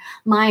other than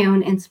my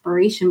own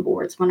inspiration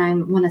boards when I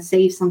want to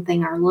save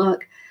something or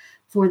look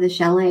for the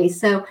chalet.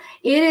 So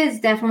it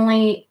is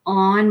definitely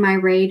on my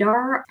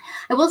radar.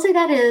 I will say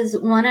that is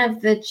one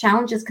of the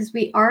challenges, because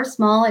we are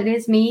small. It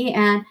is me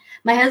and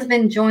my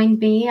husband joined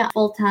me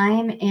full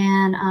time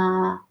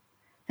in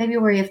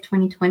February of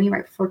 2020,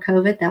 right before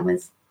COVID. That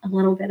was a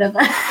little bit of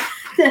a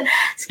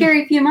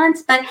scary few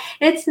months, but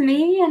it's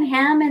me and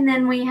him. And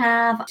then we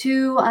have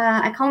two,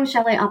 I call them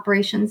chalet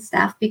operations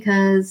staff,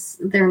 because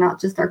they're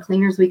not just our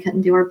cleaners. We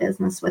couldn't do our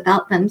business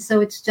without them. So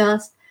it's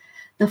just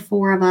the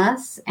four of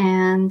us.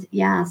 And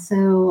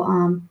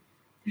so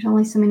there's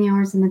only so many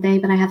hours in the day,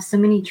 but I have so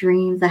many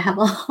dreams. I have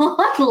a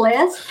long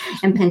list,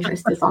 and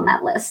Pinterest is on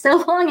that list. So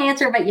long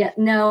answer, but yet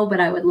no, but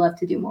I would love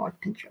to do more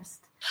with Pinterest.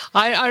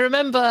 I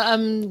remember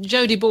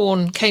Jodie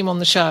Bourne came on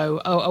the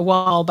show a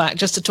while back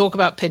just to talk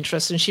about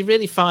Pinterest, and she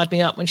really fired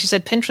me up when she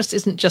said Pinterest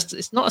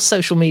it's not a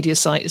social media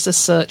site, it's a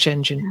search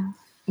engine.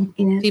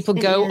 Yeah, people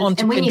go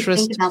onto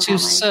Pinterest to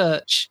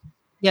search.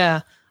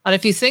 Yeah. And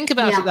if you think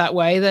about it that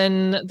way,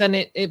 then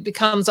it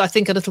becomes, I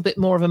think, a little bit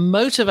more of a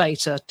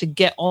motivator to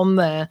get on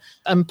there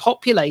and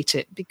populate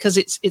it, because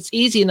it's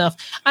easy enough.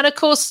 And of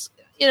course,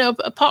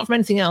 apart from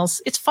anything else,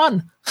 it's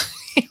fun.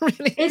 It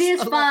really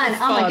is fun.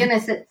 Oh my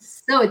goodness,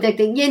 it's so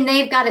addicting. And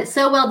they've got it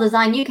so well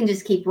designed. You can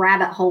just keep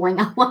rabbit holing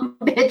on one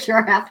picture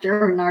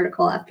after an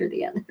article after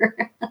the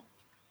other.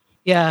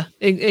 Yeah,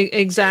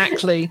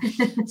 exactly.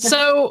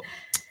 So,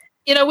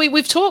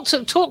 we've talked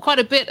quite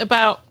a bit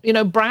about,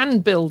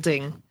 brand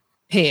building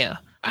here.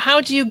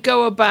 How do you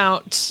go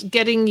about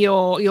getting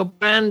your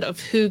brand of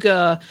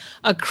Hygge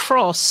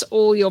across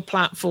all your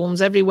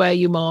platforms, everywhere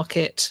you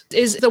market?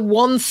 Is the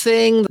one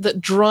thing that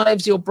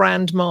drives your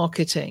brand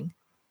marketing?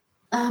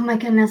 Oh my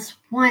goodness,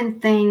 one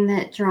thing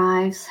that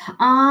drives.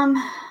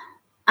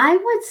 I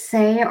would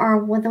say,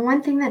 the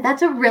one thing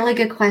that's a really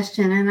good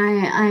question, and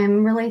I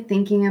am really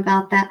thinking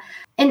about that.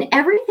 In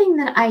everything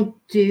that I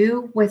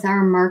do with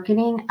our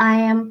marketing,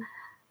 I am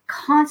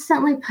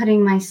constantly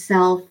putting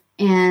myself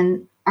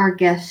in our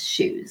guests'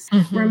 shoes,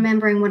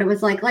 remembering what it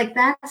was like. Like,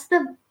 that's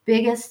the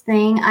biggest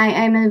thing.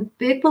 I'm a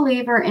big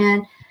believer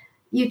in,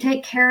 you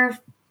take care of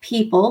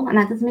people, and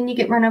that doesn't mean you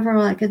get run over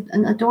like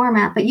a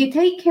doormat, but you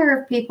take care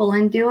of people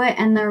and do it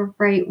in the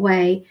right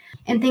way,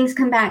 and things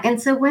come back.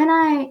 And so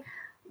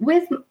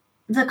with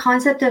the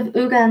concept of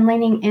Hygge and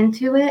leaning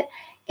into it,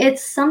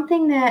 it's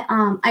something that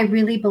I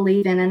really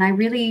believe in, and I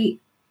really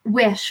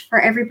wish for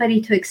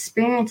everybody to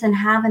experience and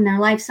have in their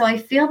life. So I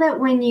feel that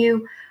when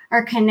you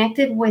are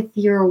connected with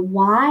your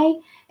why,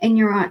 and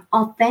you're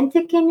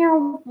authentic in your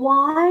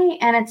why,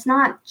 and it's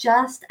not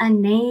just a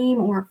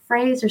name or a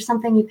phrase or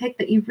something you pick,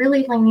 but you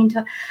really lean into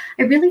it,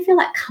 I really feel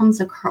that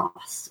comes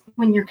across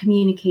when you're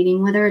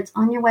communicating, whether it's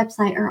on your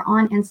website or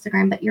on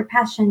Instagram, but your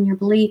passion, your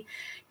belief,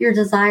 your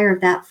desire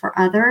of that for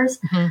others.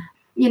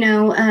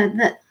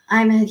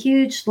 I'm a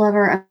huge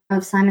lover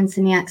of Simon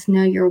Sinek's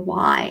Know Your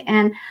Why.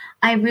 And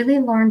I really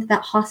learned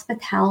that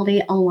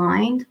hospitality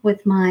aligned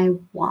with my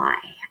why,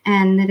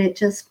 and that it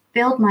just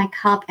filled my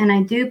cup. And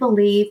I do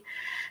believe,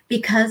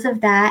 because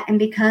of that, and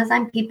because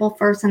I'm people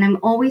first, and I'm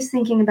always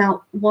thinking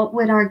about what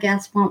would our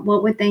guests want,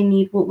 what would they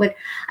need,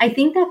 I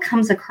think that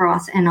comes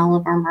across in all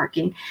of our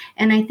marketing.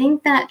 And I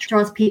think that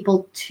draws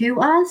people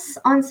to us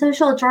on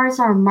social, it draws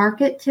our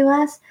market to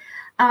us.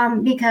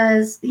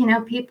 Because,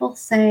 people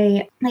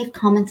leave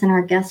comments in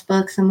our guest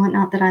books and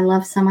whatnot that I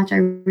love so much. I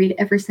read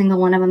every single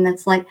one of them.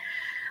 That's like,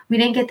 we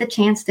didn't get the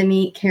chance to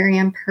meet Carrie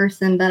in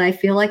person, but I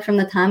feel like from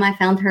the time I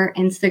found her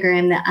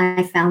Instagram that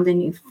I found a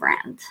new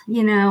friend,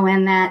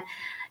 and that,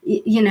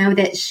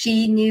 that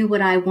she knew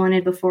what I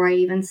wanted before I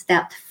even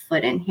stepped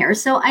foot in here.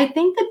 So I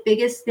think the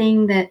biggest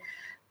thing that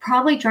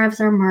probably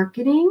drives our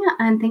marketing,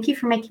 and thank you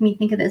for making me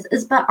think of this,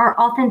 is but our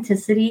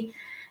authenticity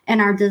and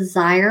our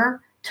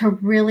desire to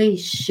really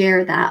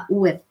share that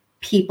with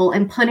people,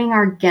 and putting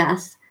our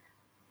guests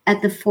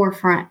at the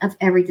forefront of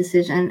every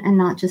decision, and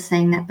not just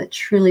saying that, but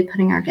truly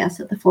putting our guests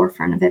at the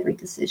forefront of every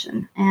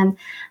decision. And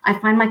I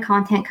find my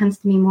content comes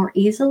to me more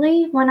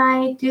easily when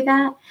I do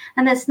that.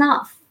 And it's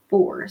not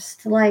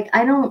forced. Like,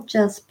 I don't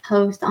just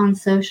post on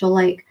social,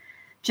 like,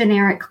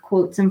 generic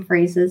quotes and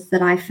phrases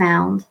that I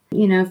found,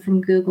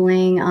 from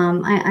Googling.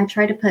 I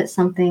try to put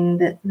something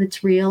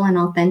that's real and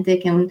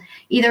authentic, and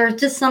either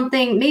just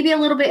something maybe a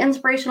little bit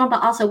inspirational,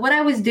 but also what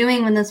I was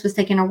doing when this was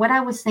taken, or what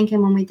I was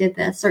thinking when we did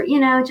this, or,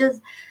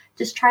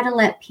 just try to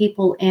let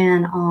people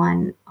in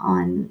on,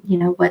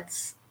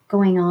 what's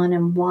going on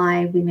and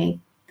why we make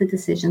the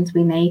decisions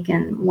we make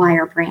and why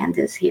our brand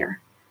is here.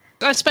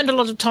 I spend a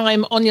lot of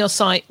time on your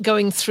site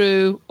going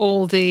through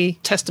all the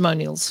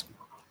testimonials.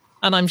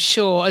 And I'm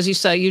sure, as you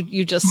say,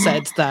 you just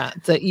said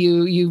that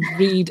you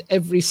read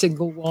every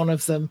single one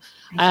of them.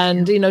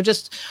 And,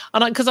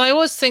 because I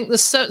always think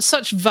there's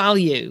such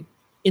value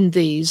in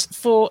these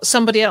for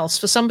somebody else,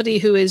 for somebody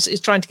who is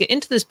trying to get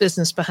into this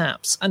business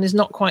perhaps and is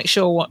not quite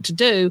sure what to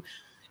do,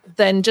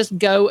 then just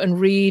go and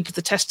read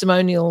the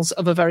testimonials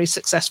of a very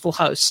successful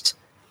host.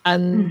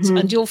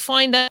 And you'll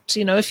find out,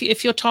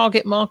 if your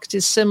target market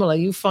is similar,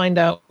 you find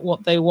out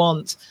what they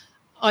want.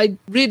 I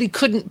really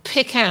couldn't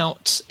pick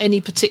out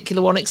any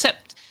particular one,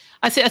 except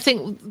I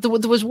think there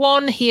was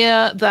one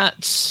here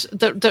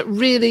that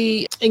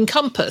really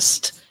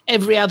encompassed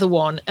every other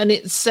one. And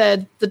it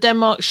said, the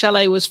Denmark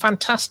chalet was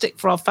fantastic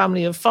for our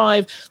family of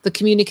 5. The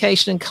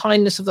communication and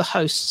kindness of the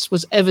hosts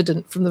was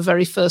evident from the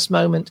very first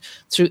moment.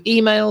 Through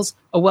emails,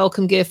 a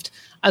welcome gift,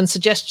 and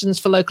suggestions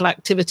for local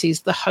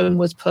activities, the home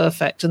was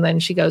perfect. And then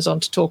she goes on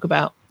to talk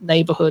about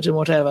neighborhood and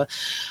whatever.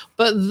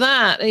 But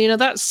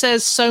that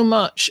says so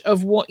much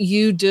of what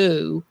you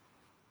do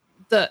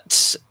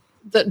that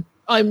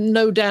I'm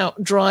no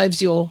doubt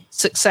drives your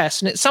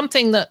success. And it's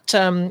something that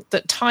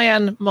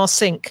Tyann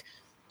Marcink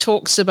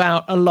talks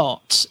about a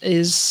lot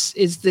is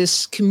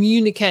this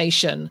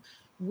communication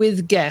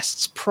with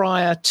guests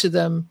prior to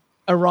them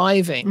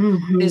arriving.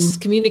 This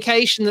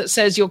communication that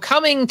says, you're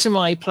coming to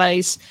my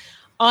place.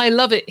 I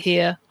love it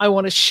here. I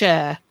want to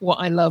share what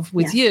I love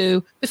with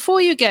you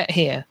before you get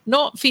here,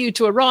 not for you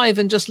to arrive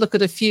and just look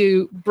at a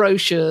few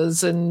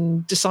brochures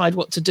and decide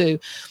what to do.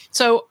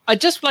 So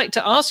I'd just like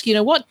to ask,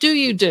 what do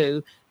you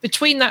do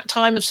between that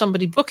time of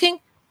somebody booking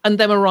and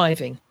them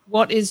arriving?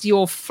 What is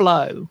your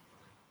flow?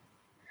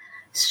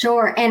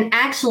 Sure. And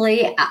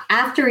actually,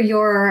 after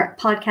your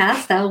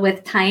podcast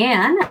with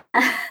Tyann,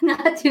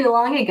 not too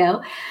long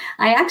ago,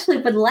 I actually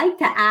would like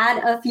to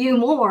add a few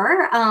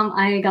more.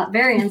 I got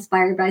very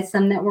inspired by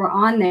some that were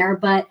on there,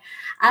 but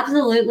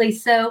absolutely.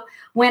 So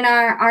when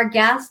our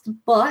guest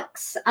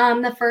books,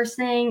 the first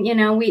thing,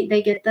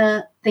 they get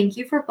the thank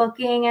you for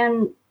booking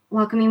and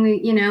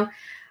welcoming,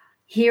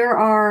 here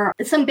are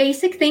some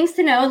basic things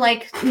to know,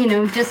 like,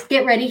 just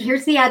get ready.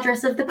 Here's the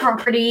address of the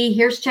property.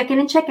 Here's check-in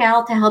and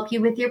check-out to help you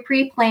with your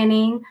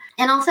pre-planning.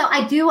 And also,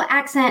 I do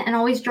accent and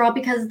always draw,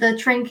 because the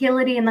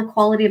tranquility and the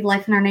quality of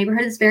life in our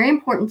neighborhood is very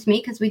important to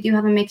me, because we do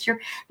have a mixture,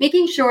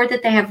 making sure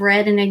that they have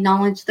read and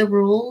acknowledged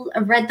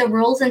read the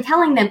rules, and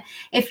telling them,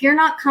 if you're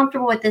not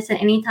comfortable with this at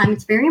any time,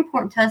 it's very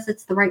important to us.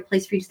 It's the right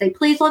place for you to stay.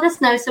 Please let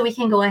us know so we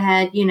can go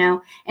ahead,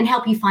 and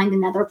help you find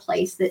another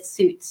place that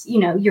suits,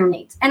 your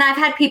needs. And I've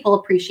had people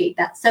appreciate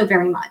that so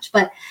very much,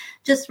 but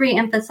just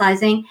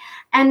re-emphasizing.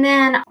 And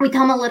then we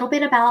tell them a little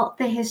bit about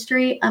the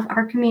history of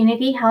our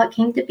community, how it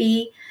came to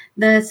be,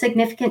 the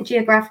significant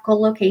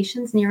geographical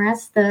locations near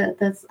us,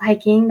 the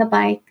hiking, the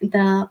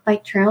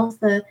bike trails,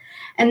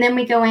 and then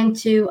we go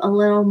into a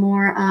little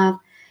more of,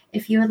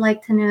 if you would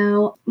like to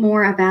know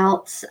more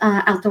about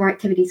outdoor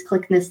activities,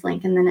 click this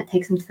link, and then it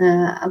takes them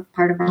to a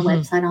part of our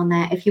website on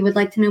that. If you would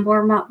like to know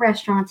more about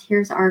restaurants,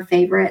 here's our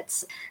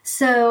favorites.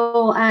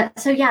 So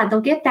yeah, they'll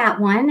get that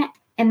one.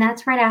 And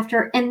that's right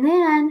after. And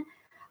then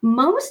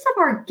most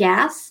of our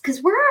guests,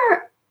 because we're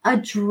a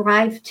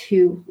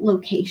drive-to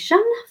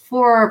location,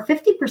 for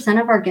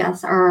 50% of our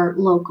guests are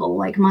local,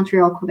 like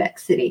Montreal, Quebec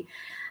City.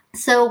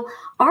 So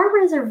our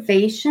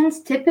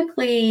reservations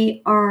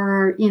typically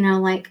are,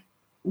 like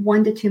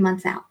 1 to 2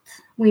 months out.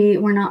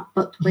 We're not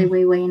booked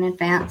way in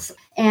advance.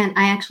 And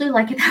I actually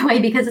like it that way,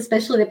 because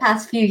especially the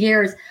past few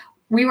years,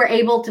 we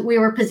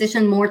were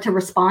positioned more to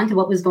respond to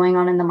what was going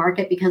on in the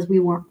market, because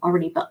we weren't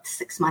already booked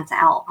 6 months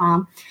out,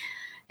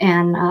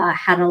 and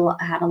had a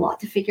lot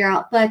to figure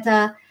out.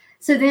 But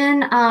so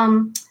then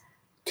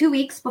 2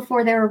 weeks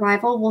before their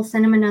arrival, we'll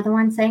send them another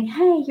one saying,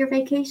 hey, your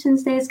vacation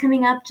stay is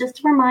coming up. Just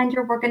a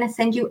reminder, we're going to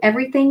send you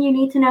everything you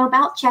need to know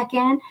about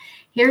check-in.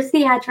 Here's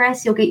the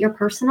address. You'll get your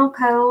personal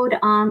code,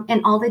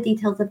 and all the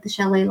details of the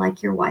chalet,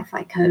 like your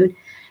Wi-Fi code,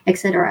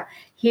 etc.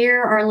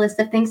 Here are a list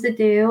of things to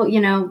do,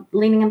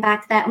 leading them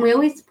back to that. And we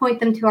always point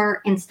them to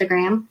our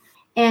Instagram.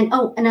 And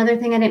another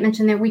thing I didn't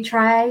mention there, we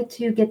try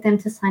to get them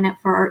to sign up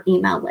for our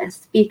email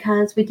list,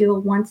 because we do a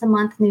once a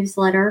month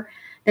newsletter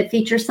that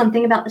features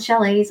something about the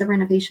chalets, a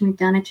renovation we've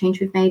done, a change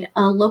we've made,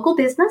 a local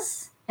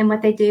business and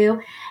what they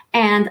do,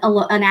 and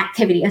an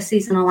activity, a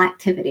seasonal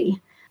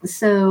activity.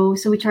 So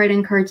we try to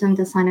encourage them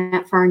to sign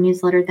up for our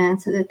newsletter then,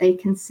 so that they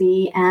can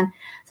see. And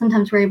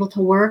sometimes we're able to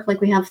work,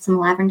 like we have some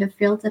lavender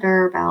fields that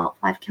are about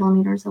 5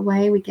 kilometers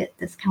away. We get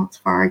discounts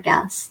for our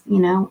guests,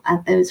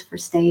 at those for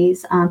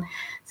stays.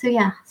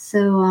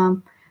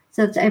 So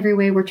So it's every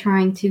way we're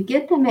trying to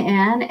get them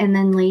in and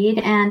then lead.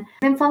 And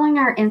then following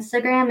our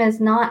Instagram is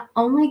not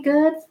only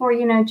good for,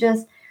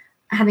 just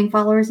having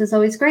followers is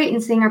always great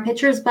and seeing our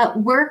pictures, but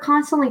we're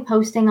constantly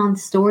posting on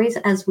stories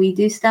as we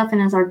do stuff and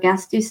as our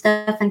guests do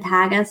stuff and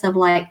tag us of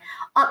like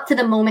up to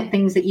the moment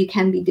things that you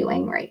can be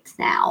doing right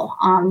now.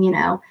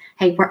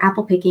 Hey, we're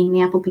apple picking.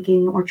 The apple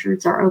picking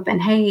orchards are open.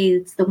 Hey,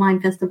 it's the wine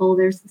festival.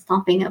 There's the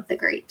stomping of the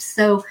grapes.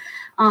 So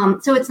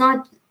it's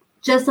not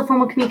just the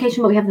formal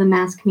communication, but we have the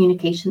mass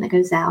communication that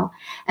goes out.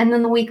 And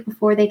then the week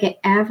before, they get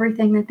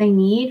everything that they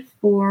need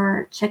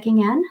for checking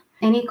in.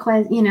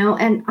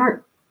 And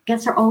our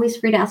guests are always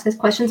free to ask us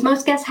questions.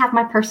 Most guests have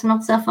my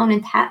personal cell phone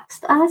and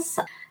text us.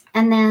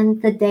 And then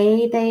the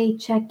day they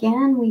check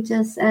in, we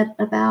just at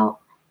about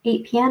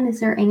 8 p.m., is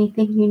there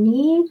anything you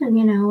need? And,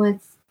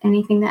 it's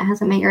anything that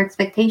hasn't met your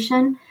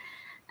expectation.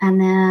 And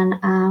then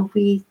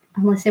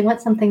unless they want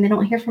something, they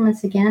don't hear from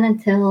us again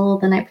until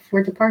the night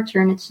before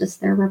departure. And it's just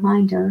their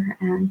reminder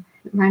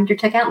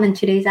check out. And then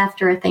 2 days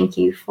after, a thank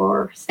you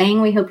for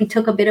staying. We hope you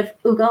took a bit of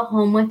Uga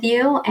home with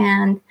you.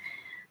 And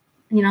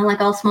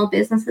like all small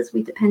businesses,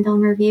 we depend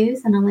on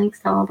reviews and links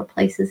to all the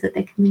places that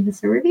they can leave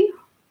us a review.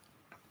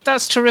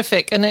 That's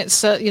terrific. And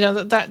it's,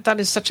 that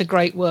is such a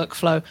great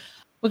workflow.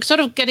 We're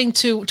sort of getting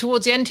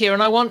towards the end here.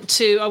 And I want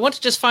to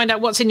just find out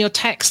what's in your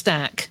tech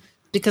stack,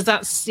 because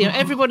that's,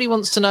 everybody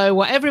wants to know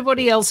what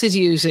everybody else is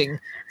using.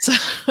 So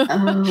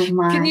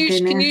can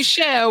you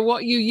share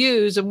what you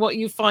use and what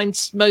you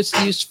find most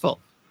useful?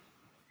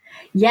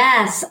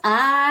 Yes,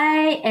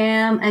 I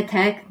am a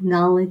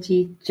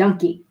technology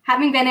junkie.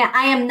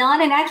 I am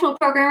not an actual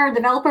programmer or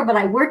developer, but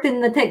I worked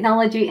in the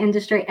technology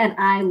industry and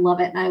I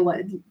love it. And I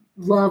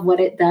love what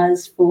it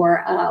does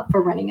for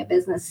running a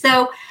business.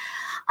 So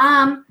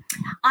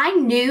I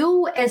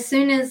knew as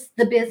soon as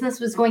the business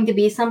was going to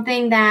be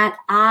something that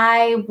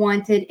I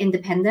wanted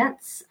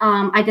independence.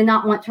 I did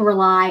not want to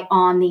rely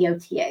on the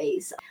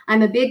OTAs.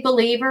 I'm a big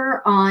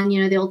believer on,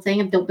 the old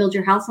saying of don't build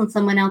your house on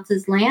someone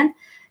else's land.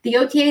 The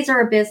OTAs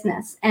are a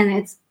business, and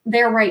it's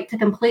their right to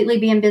completely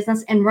be in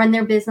business and run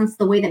their business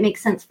the way that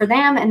makes sense for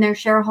them and their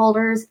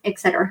shareholders, et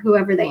cetera,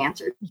 whoever they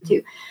answer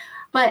to.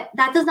 But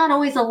that does not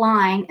always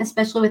align,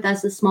 especially with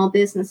us as small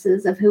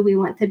businesses, of who we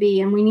want to be.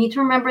 And we need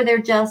to remember they're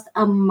just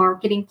a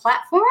marketing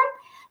platform.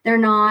 They are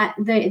not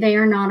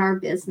our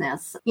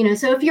business.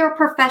 So if you're a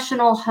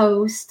professional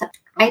host,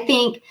 I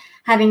think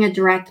having a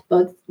direct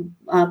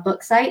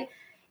book site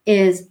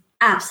is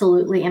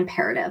absolutely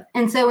imperative.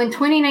 And so in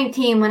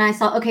 2019, when I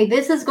saw, okay,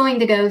 this is going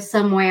to go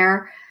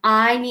somewhere,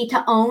 I need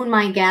to own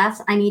my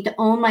guests. I need to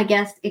own my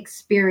guest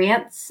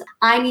experience.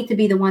 I need to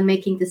be the one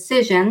making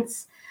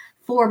decisions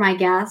for my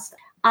guests.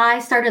 I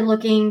started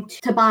looking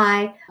to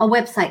buy a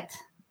website.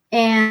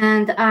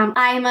 And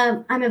I'm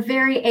a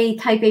very A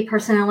type A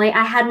personality.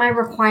 I had my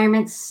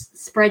requirements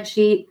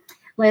spreadsheet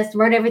list,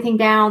 wrote everything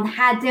down,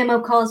 had demo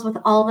calls with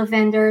all the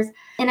vendors.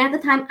 And at the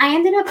time, I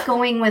ended up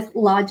going with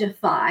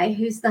Logify,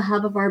 who's the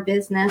hub of our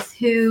business,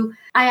 who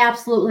I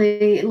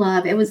absolutely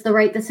love. It was the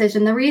right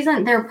decision. The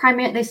reason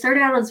they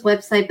started out as a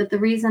website, but the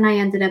reason I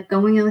ended up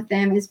going with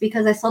them is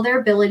because I saw their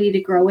ability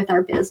to grow with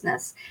our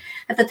business.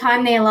 At the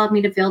time, they allowed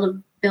me to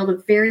build a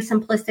very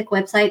simplistic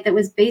website that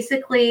was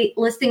basically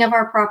listing of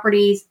our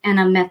properties and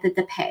a method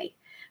to pay.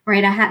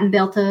 Right. I hadn't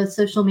built a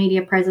social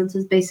media presence. It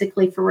was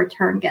basically for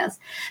return guests.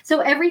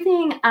 So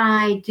everything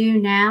I do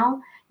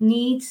now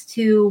needs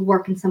to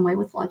work in some way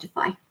with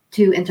Logify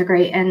to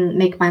integrate and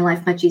make my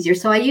life much easier.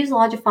 So I use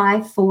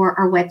Logify for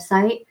our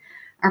website,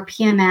 our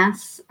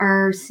PMS,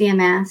 our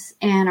CMS,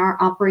 and our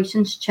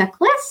operations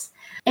checklist,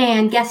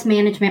 and guest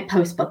management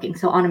post booking.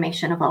 So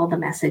automation of all the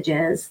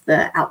messages,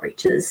 the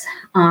outreaches,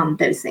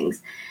 those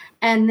things.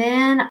 And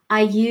then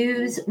we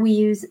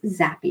use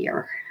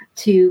Zapier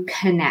to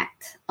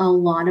connect a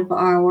lot of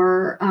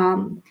our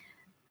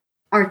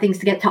things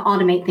to get to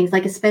automate things,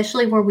 like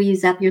especially where we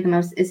use Zapier the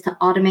most is to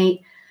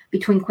automate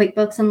between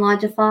QuickBooks and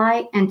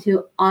Logify, and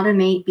to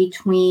automate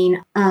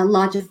between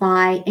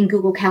Logify and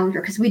Google Calendar,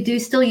 because we do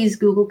still use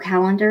Google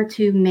Calendar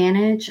to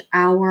manage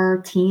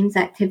our team's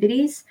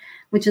activities,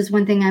 which is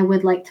one thing I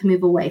would like to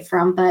move away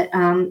from, but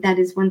that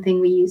is one thing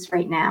we use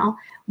right now.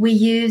 We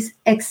use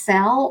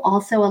Excel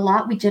also a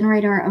lot. We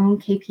generate our own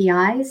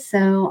KPIs.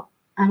 So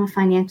I'm a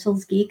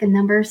financials geek and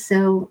numbers.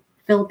 So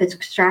Philip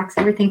extracts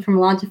everything from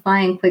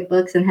Logify and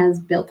QuickBooks and has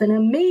built an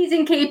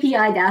amazing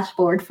KPI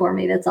dashboard for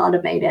me that's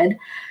automated.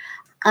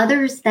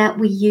 Others that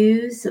we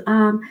use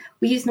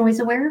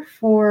NoiseAware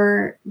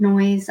for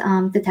noise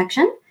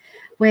detection,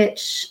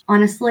 which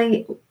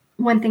honestly,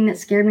 one thing that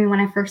scared me when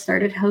I first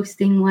started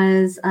hosting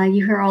was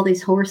you hear all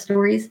these horror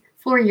stories.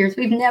 4 years,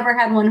 we've never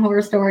had one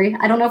horror story.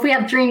 I don't know if we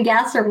have dream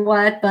guests or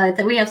what,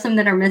 but we have some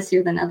that are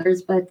messier than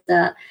others.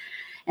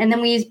 And then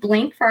we use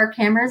Blink for our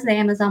cameras, the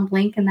Amazon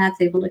Blink, and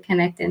that's able to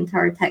connect into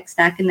our tech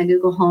stack in the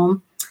Google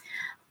Home.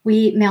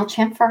 We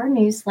MailChimp for our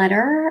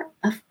newsletter,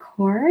 of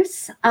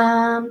course.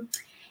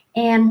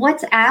 And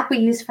WhatsApp we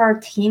use for our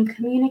team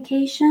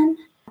communication.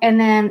 And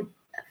then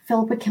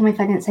Philip would kill me if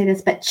I didn't say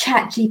this, but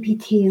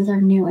ChatGPT is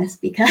our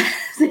newest because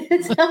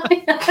it's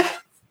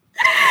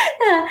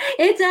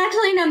It's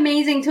actually an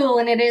amazing tool,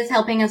 and it is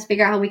helping us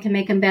figure out how we can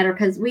make them better,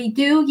 because we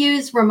do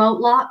use Remote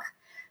Lock,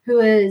 who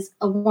is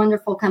a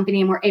wonderful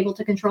company, and we're able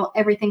to control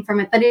everything from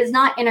it, but it is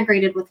not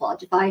integrated with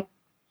Logify.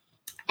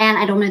 And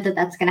I don't know that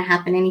that's going to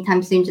happen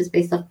anytime soon, just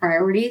based off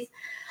priorities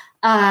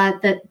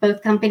that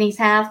both companies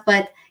have.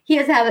 But he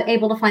is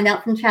able to find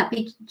out from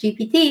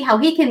ChatGPT how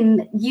he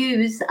can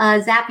use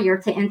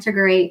Zapier to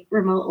integrate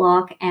Remote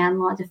Lock and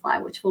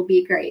Logify, which will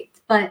be great.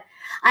 But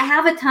I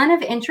have a ton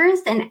of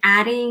interest in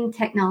adding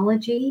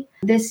technology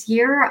this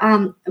year.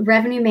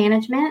 Revenue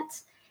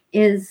management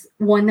is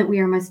one that we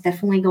are most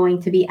definitely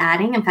going to be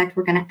adding. In fact,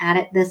 we're going to add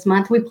it this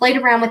month. We played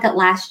around with it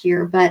last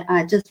year, but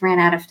just ran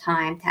out of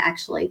time to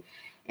actually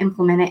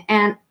implement it.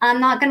 And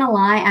I'm not going to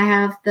lie, I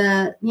have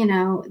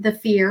the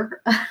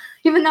fear,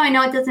 even though I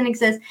know it doesn't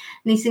exist,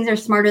 and these things are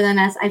smarter than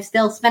us. I've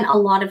still spent a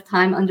lot of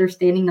time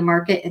understanding the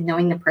market and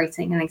knowing the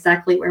pricing and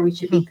exactly where we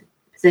should be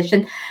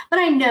positioned. But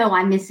I know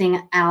I'm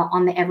missing out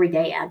on the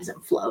everyday ebbs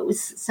and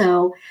flows.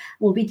 So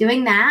we'll be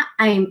doing that.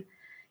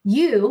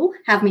 You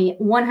have me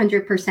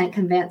 100%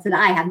 convinced that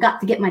I have got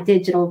to get my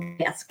digital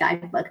guest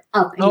guidebook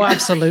up. Oh,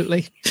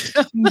 absolutely.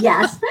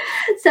 Yes.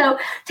 So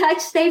touch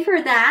stay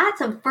for that.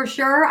 So for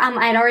sure.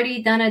 I'd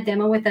already done a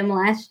demo with them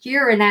last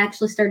year and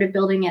actually started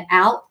building it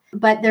out,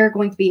 but they're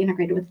going to be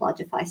integrated with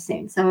Logify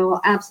soon. So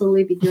we'll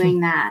absolutely be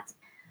doing that.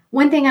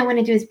 One thing I want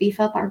to do is beef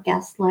up our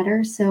guest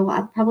letters. So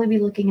I'll probably be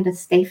looking at a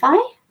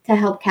Stayfy to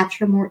help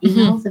capture more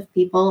emails of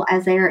people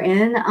as they're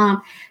in.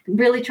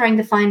 Really trying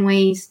to find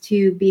ways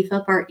to beef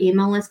up our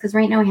email list, because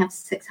right now we have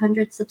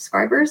 600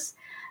 subscribers.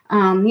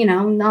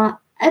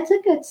 It's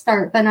a good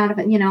start, but not,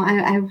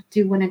 I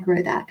do want to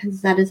grow that,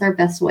 because that is our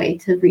best way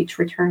to reach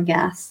return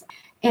guests.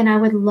 And I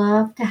would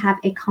love to have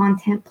a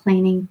content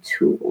planning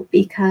tool,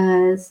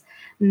 because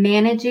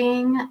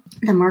managing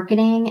the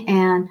marketing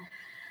and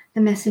the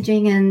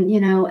messaging and,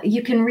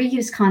 you can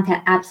reuse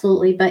content.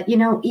 Absolutely. But,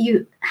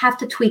 you have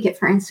to tweak it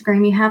for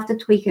Instagram. You have to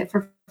tweak it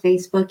for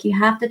Facebook. You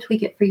have to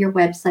tweak it for your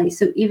website.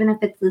 So even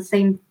if it's the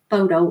same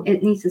photo,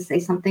 it needs to say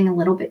something a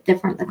little bit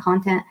different, the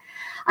content.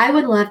 I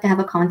would love to have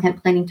a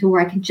content planning tool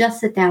where I can just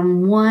sit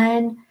down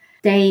one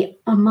day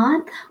a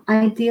month,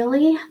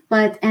 ideally,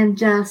 and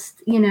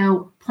just,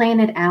 plan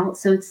it out.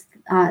 So it's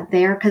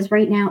there, because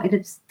right now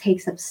it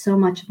takes up so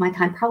much of my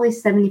time. Probably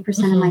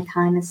 70% of my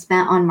time is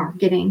spent on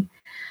marketing.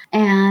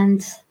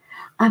 And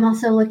I'm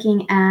also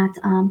looking at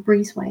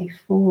Breezeway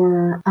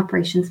for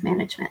operations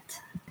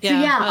management.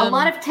 A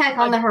lot of tech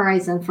on the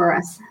horizon for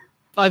us.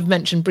 I've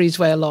mentioned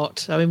Breezeway a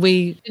lot. I mean,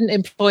 we didn't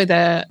employ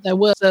their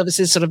work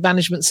services sort of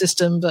management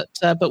system,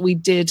 but we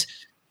did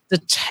the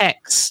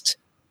text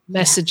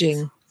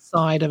messaging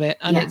side of it,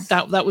 and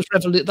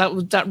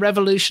that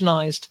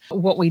revolutionized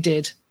what we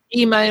did.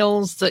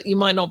 Emails that you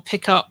might not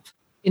pick up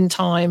in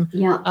time.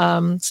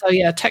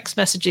 Text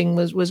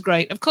messaging was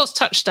great. Of course,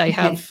 TouchStay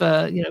have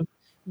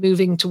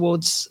moving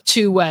towards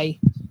two-way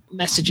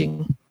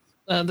messaging.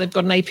 They've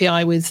got an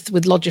API with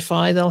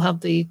Logify. They'll have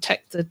the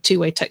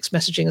two-way text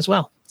messaging as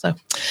well. So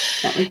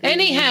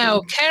anyhow,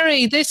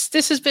 Kerry, this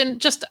has been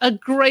just a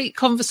great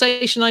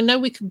conversation. I know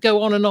we could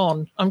go on and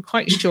on. I'm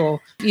quite sure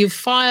you've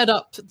fired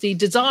up the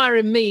desire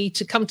in me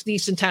to come to the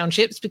Eastern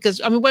Townships,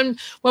 because I mean,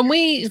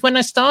 when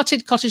I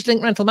started Cottage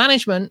Link Rental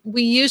Management,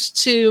 we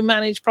used to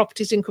manage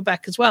properties in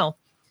Quebec as well.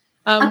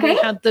 We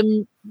had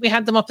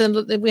them up in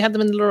the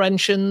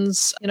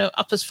Laurentians,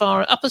 up as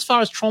far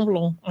as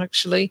Tremblant,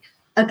 actually.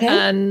 Okay.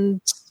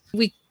 And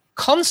we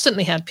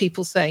constantly had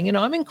people saying,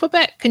 I'm in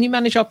Quebec, can you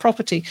manage our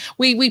property?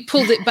 We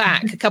pulled it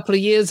back a couple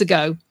of years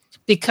ago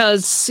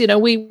because,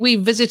 we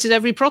visited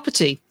every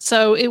property.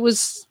 So it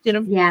was,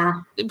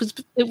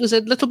 it was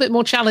a little bit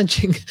more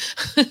challenging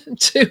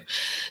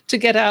to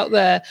get out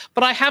there.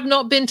 But I have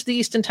not been to the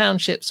Eastern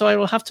Township, so I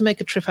will have to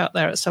make a trip out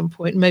there at some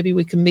point. Maybe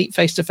we can meet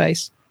face to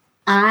face.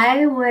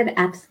 I would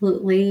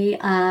absolutely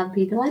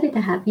be delighted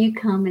to have you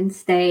come and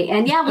stay.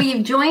 And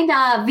we've joined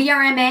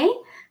VRMA.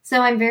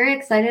 So I'm very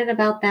excited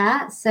about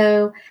that.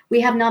 So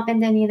we have not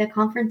been to any of the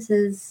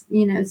conferences,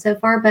 so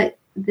far, but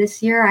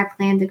this year I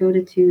plan to go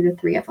to 2 to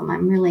 3 of them.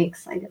 I'm really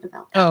excited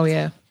about that. Oh,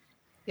 yeah.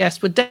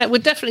 Yes, we'd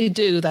definitely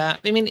do that.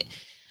 I mean,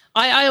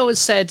 I always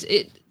said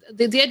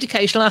the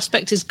educational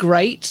aspect is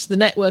great. The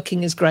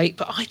networking is great,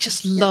 but I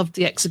just loved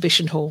the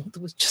exhibition hall.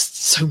 There was just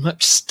so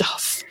much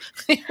stuff.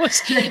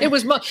 It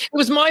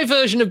was my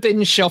version of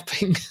binge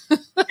shopping.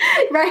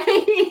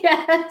 Right.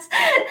 Yes.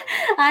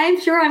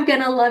 I'm sure I'm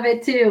going to love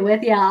it too,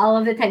 with all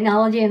of the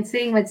technology and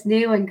seeing what's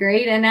new and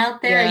great and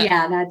out there.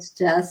 Yeah, that's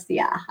just,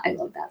 I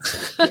love that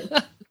stuff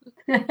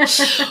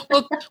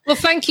too. well,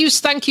 thank you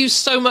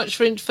so much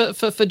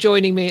for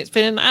joining me. It's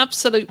been an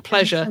absolute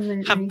pleasure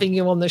having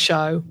you on the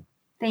show.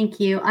 Thank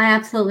you. I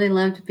absolutely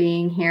loved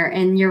being here.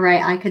 And you're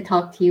right, I could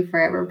talk to you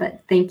forever,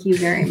 but thank you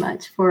very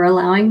much for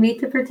allowing me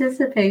to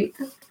participate.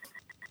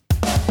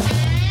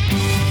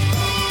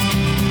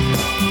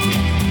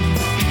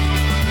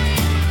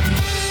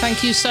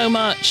 Thank you so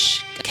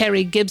much,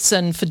 Kerry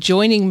Gibson, for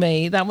joining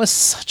me. That was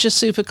such a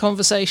super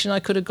conversation. I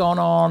could have gone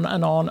on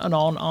and on and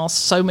on,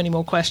 asked so many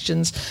more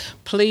questions.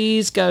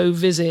 Please go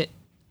visit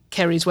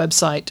Kerry's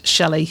website,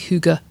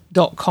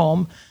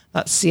 chalethuygge.com.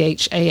 That's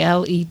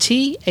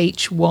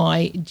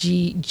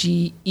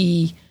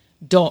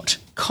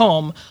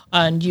CHALETHYGGE.com,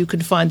 and you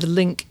can find the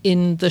link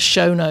in the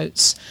show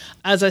notes.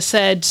 As I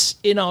said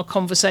in our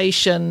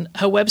conversation,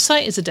 her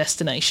website is a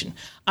destination,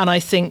 and I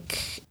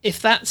think if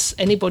that's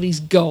anybody's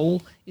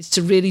goal, is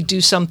to really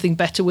do something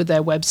better with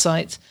their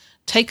website,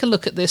 take a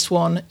look at this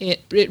one.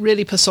 It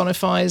really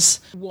personifies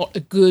what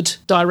a good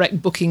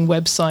direct booking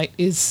website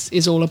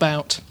is all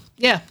about.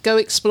 Yeah, go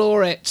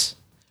explore it.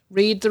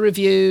 Read the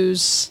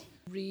reviews,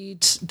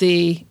 read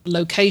the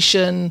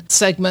location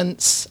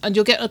segments, and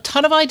you'll get a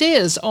ton of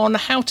ideas on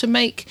how to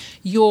make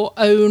your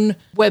own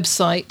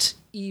website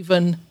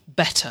even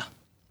better.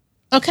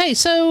 Okay,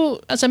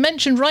 so as I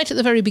mentioned right at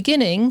the very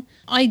beginning,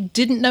 I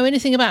didn't know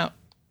anything about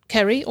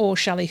Kerry or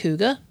Chalet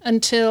Huygge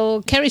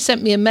until Kerry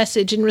sent me a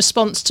message in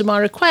response to my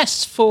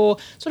request for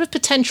sort of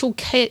potential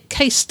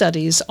case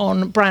studies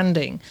on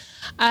branding.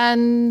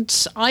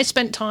 And I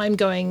spent time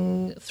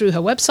going through her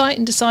website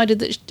and decided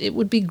that it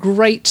would be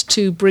great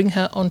to bring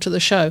her onto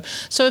the show.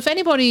 So if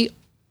anybody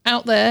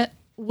out there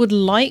would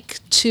like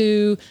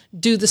to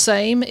do the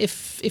same,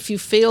 if you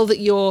feel that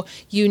you're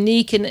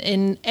unique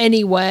in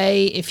any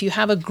way, if you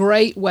have a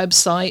great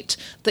website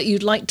that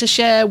you'd like to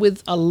share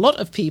with a lot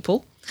of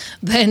people,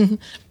 then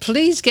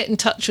please get in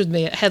touch with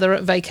me at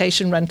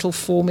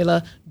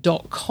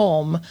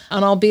heather@vacationrentalformula.com,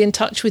 and I'll be in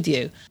touch with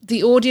you.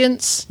 The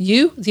audience,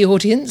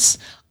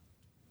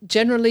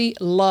 generally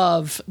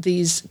love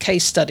these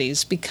case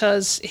studies,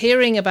 because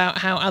hearing about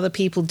how other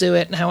people do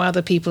it and how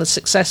other people are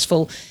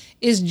successful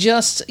is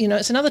just,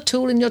 it's another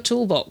tool in your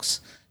toolbox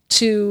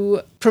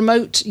to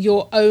promote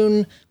your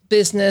own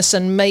business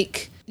and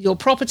make your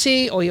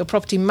property or your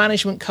property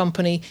management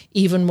company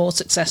even more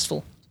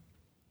successful.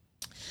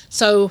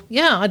 So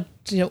yeah, I'd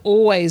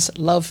always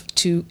love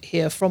to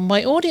hear from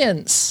my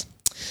audience.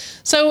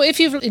 So if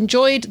you've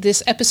enjoyed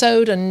this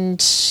episode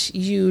and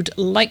you'd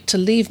like to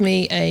leave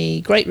me a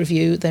great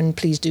review, then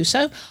please do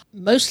so.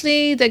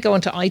 Mostly they go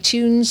onto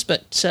iTunes,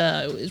 but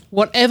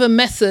whatever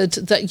method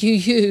that you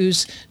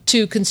use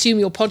to consume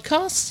your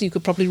podcasts, you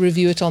could probably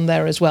review it on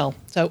there as well.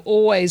 So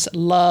always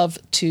love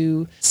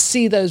to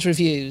see those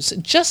reviews,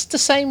 just the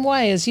same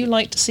way as you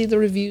like to see the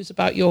reviews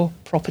about your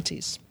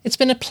properties. It's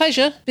been a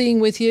pleasure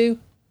being with you.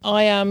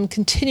 I am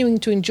continuing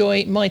to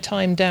enjoy my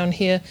time down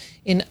here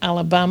in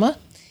Alabama,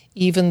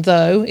 even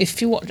though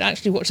if you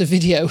actually watch a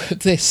video of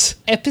this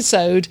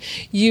episode,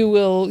 you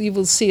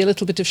will see a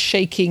little bit of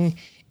shaking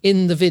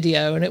in the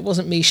video, and it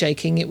wasn't me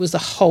shaking, it was the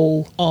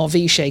whole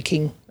RV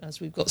shaking, as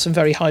we've got some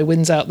very high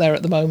winds out there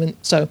at the moment.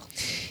 So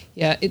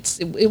yeah,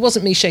 it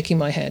wasn't me shaking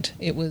my head,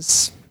 it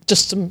was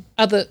just some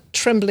other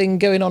trembling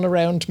going on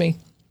around me.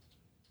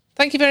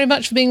 Thank you very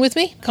much for being with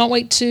me. Can't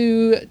wait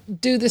to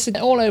do this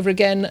all over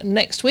again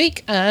next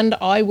week, and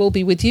I will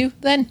be with you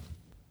then.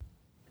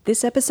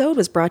 This episode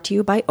was brought to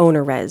you by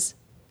OwnerRez.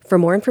 For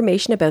more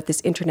information about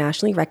this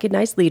internationally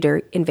recognized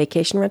leader in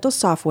vacation rental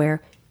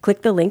software,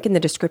 click the link in the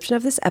description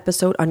of this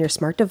episode on your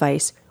smart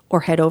device,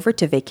 or head over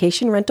to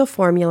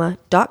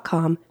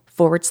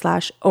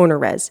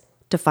vacationrentalformula.com/OwnerRez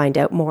to find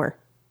out more.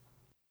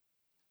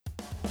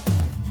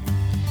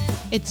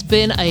 It's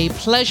been a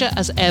pleasure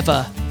as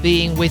ever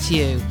being with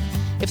you.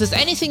 If there's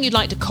anything you'd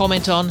like to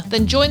comment on,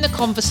 then join the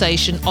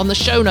conversation on the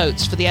show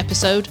notes for the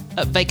episode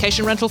at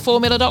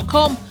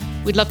vacationrentalformula.com.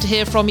 We'd love to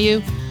hear from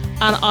you,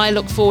 and I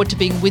look forward to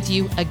being with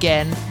you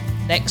again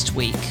next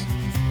week.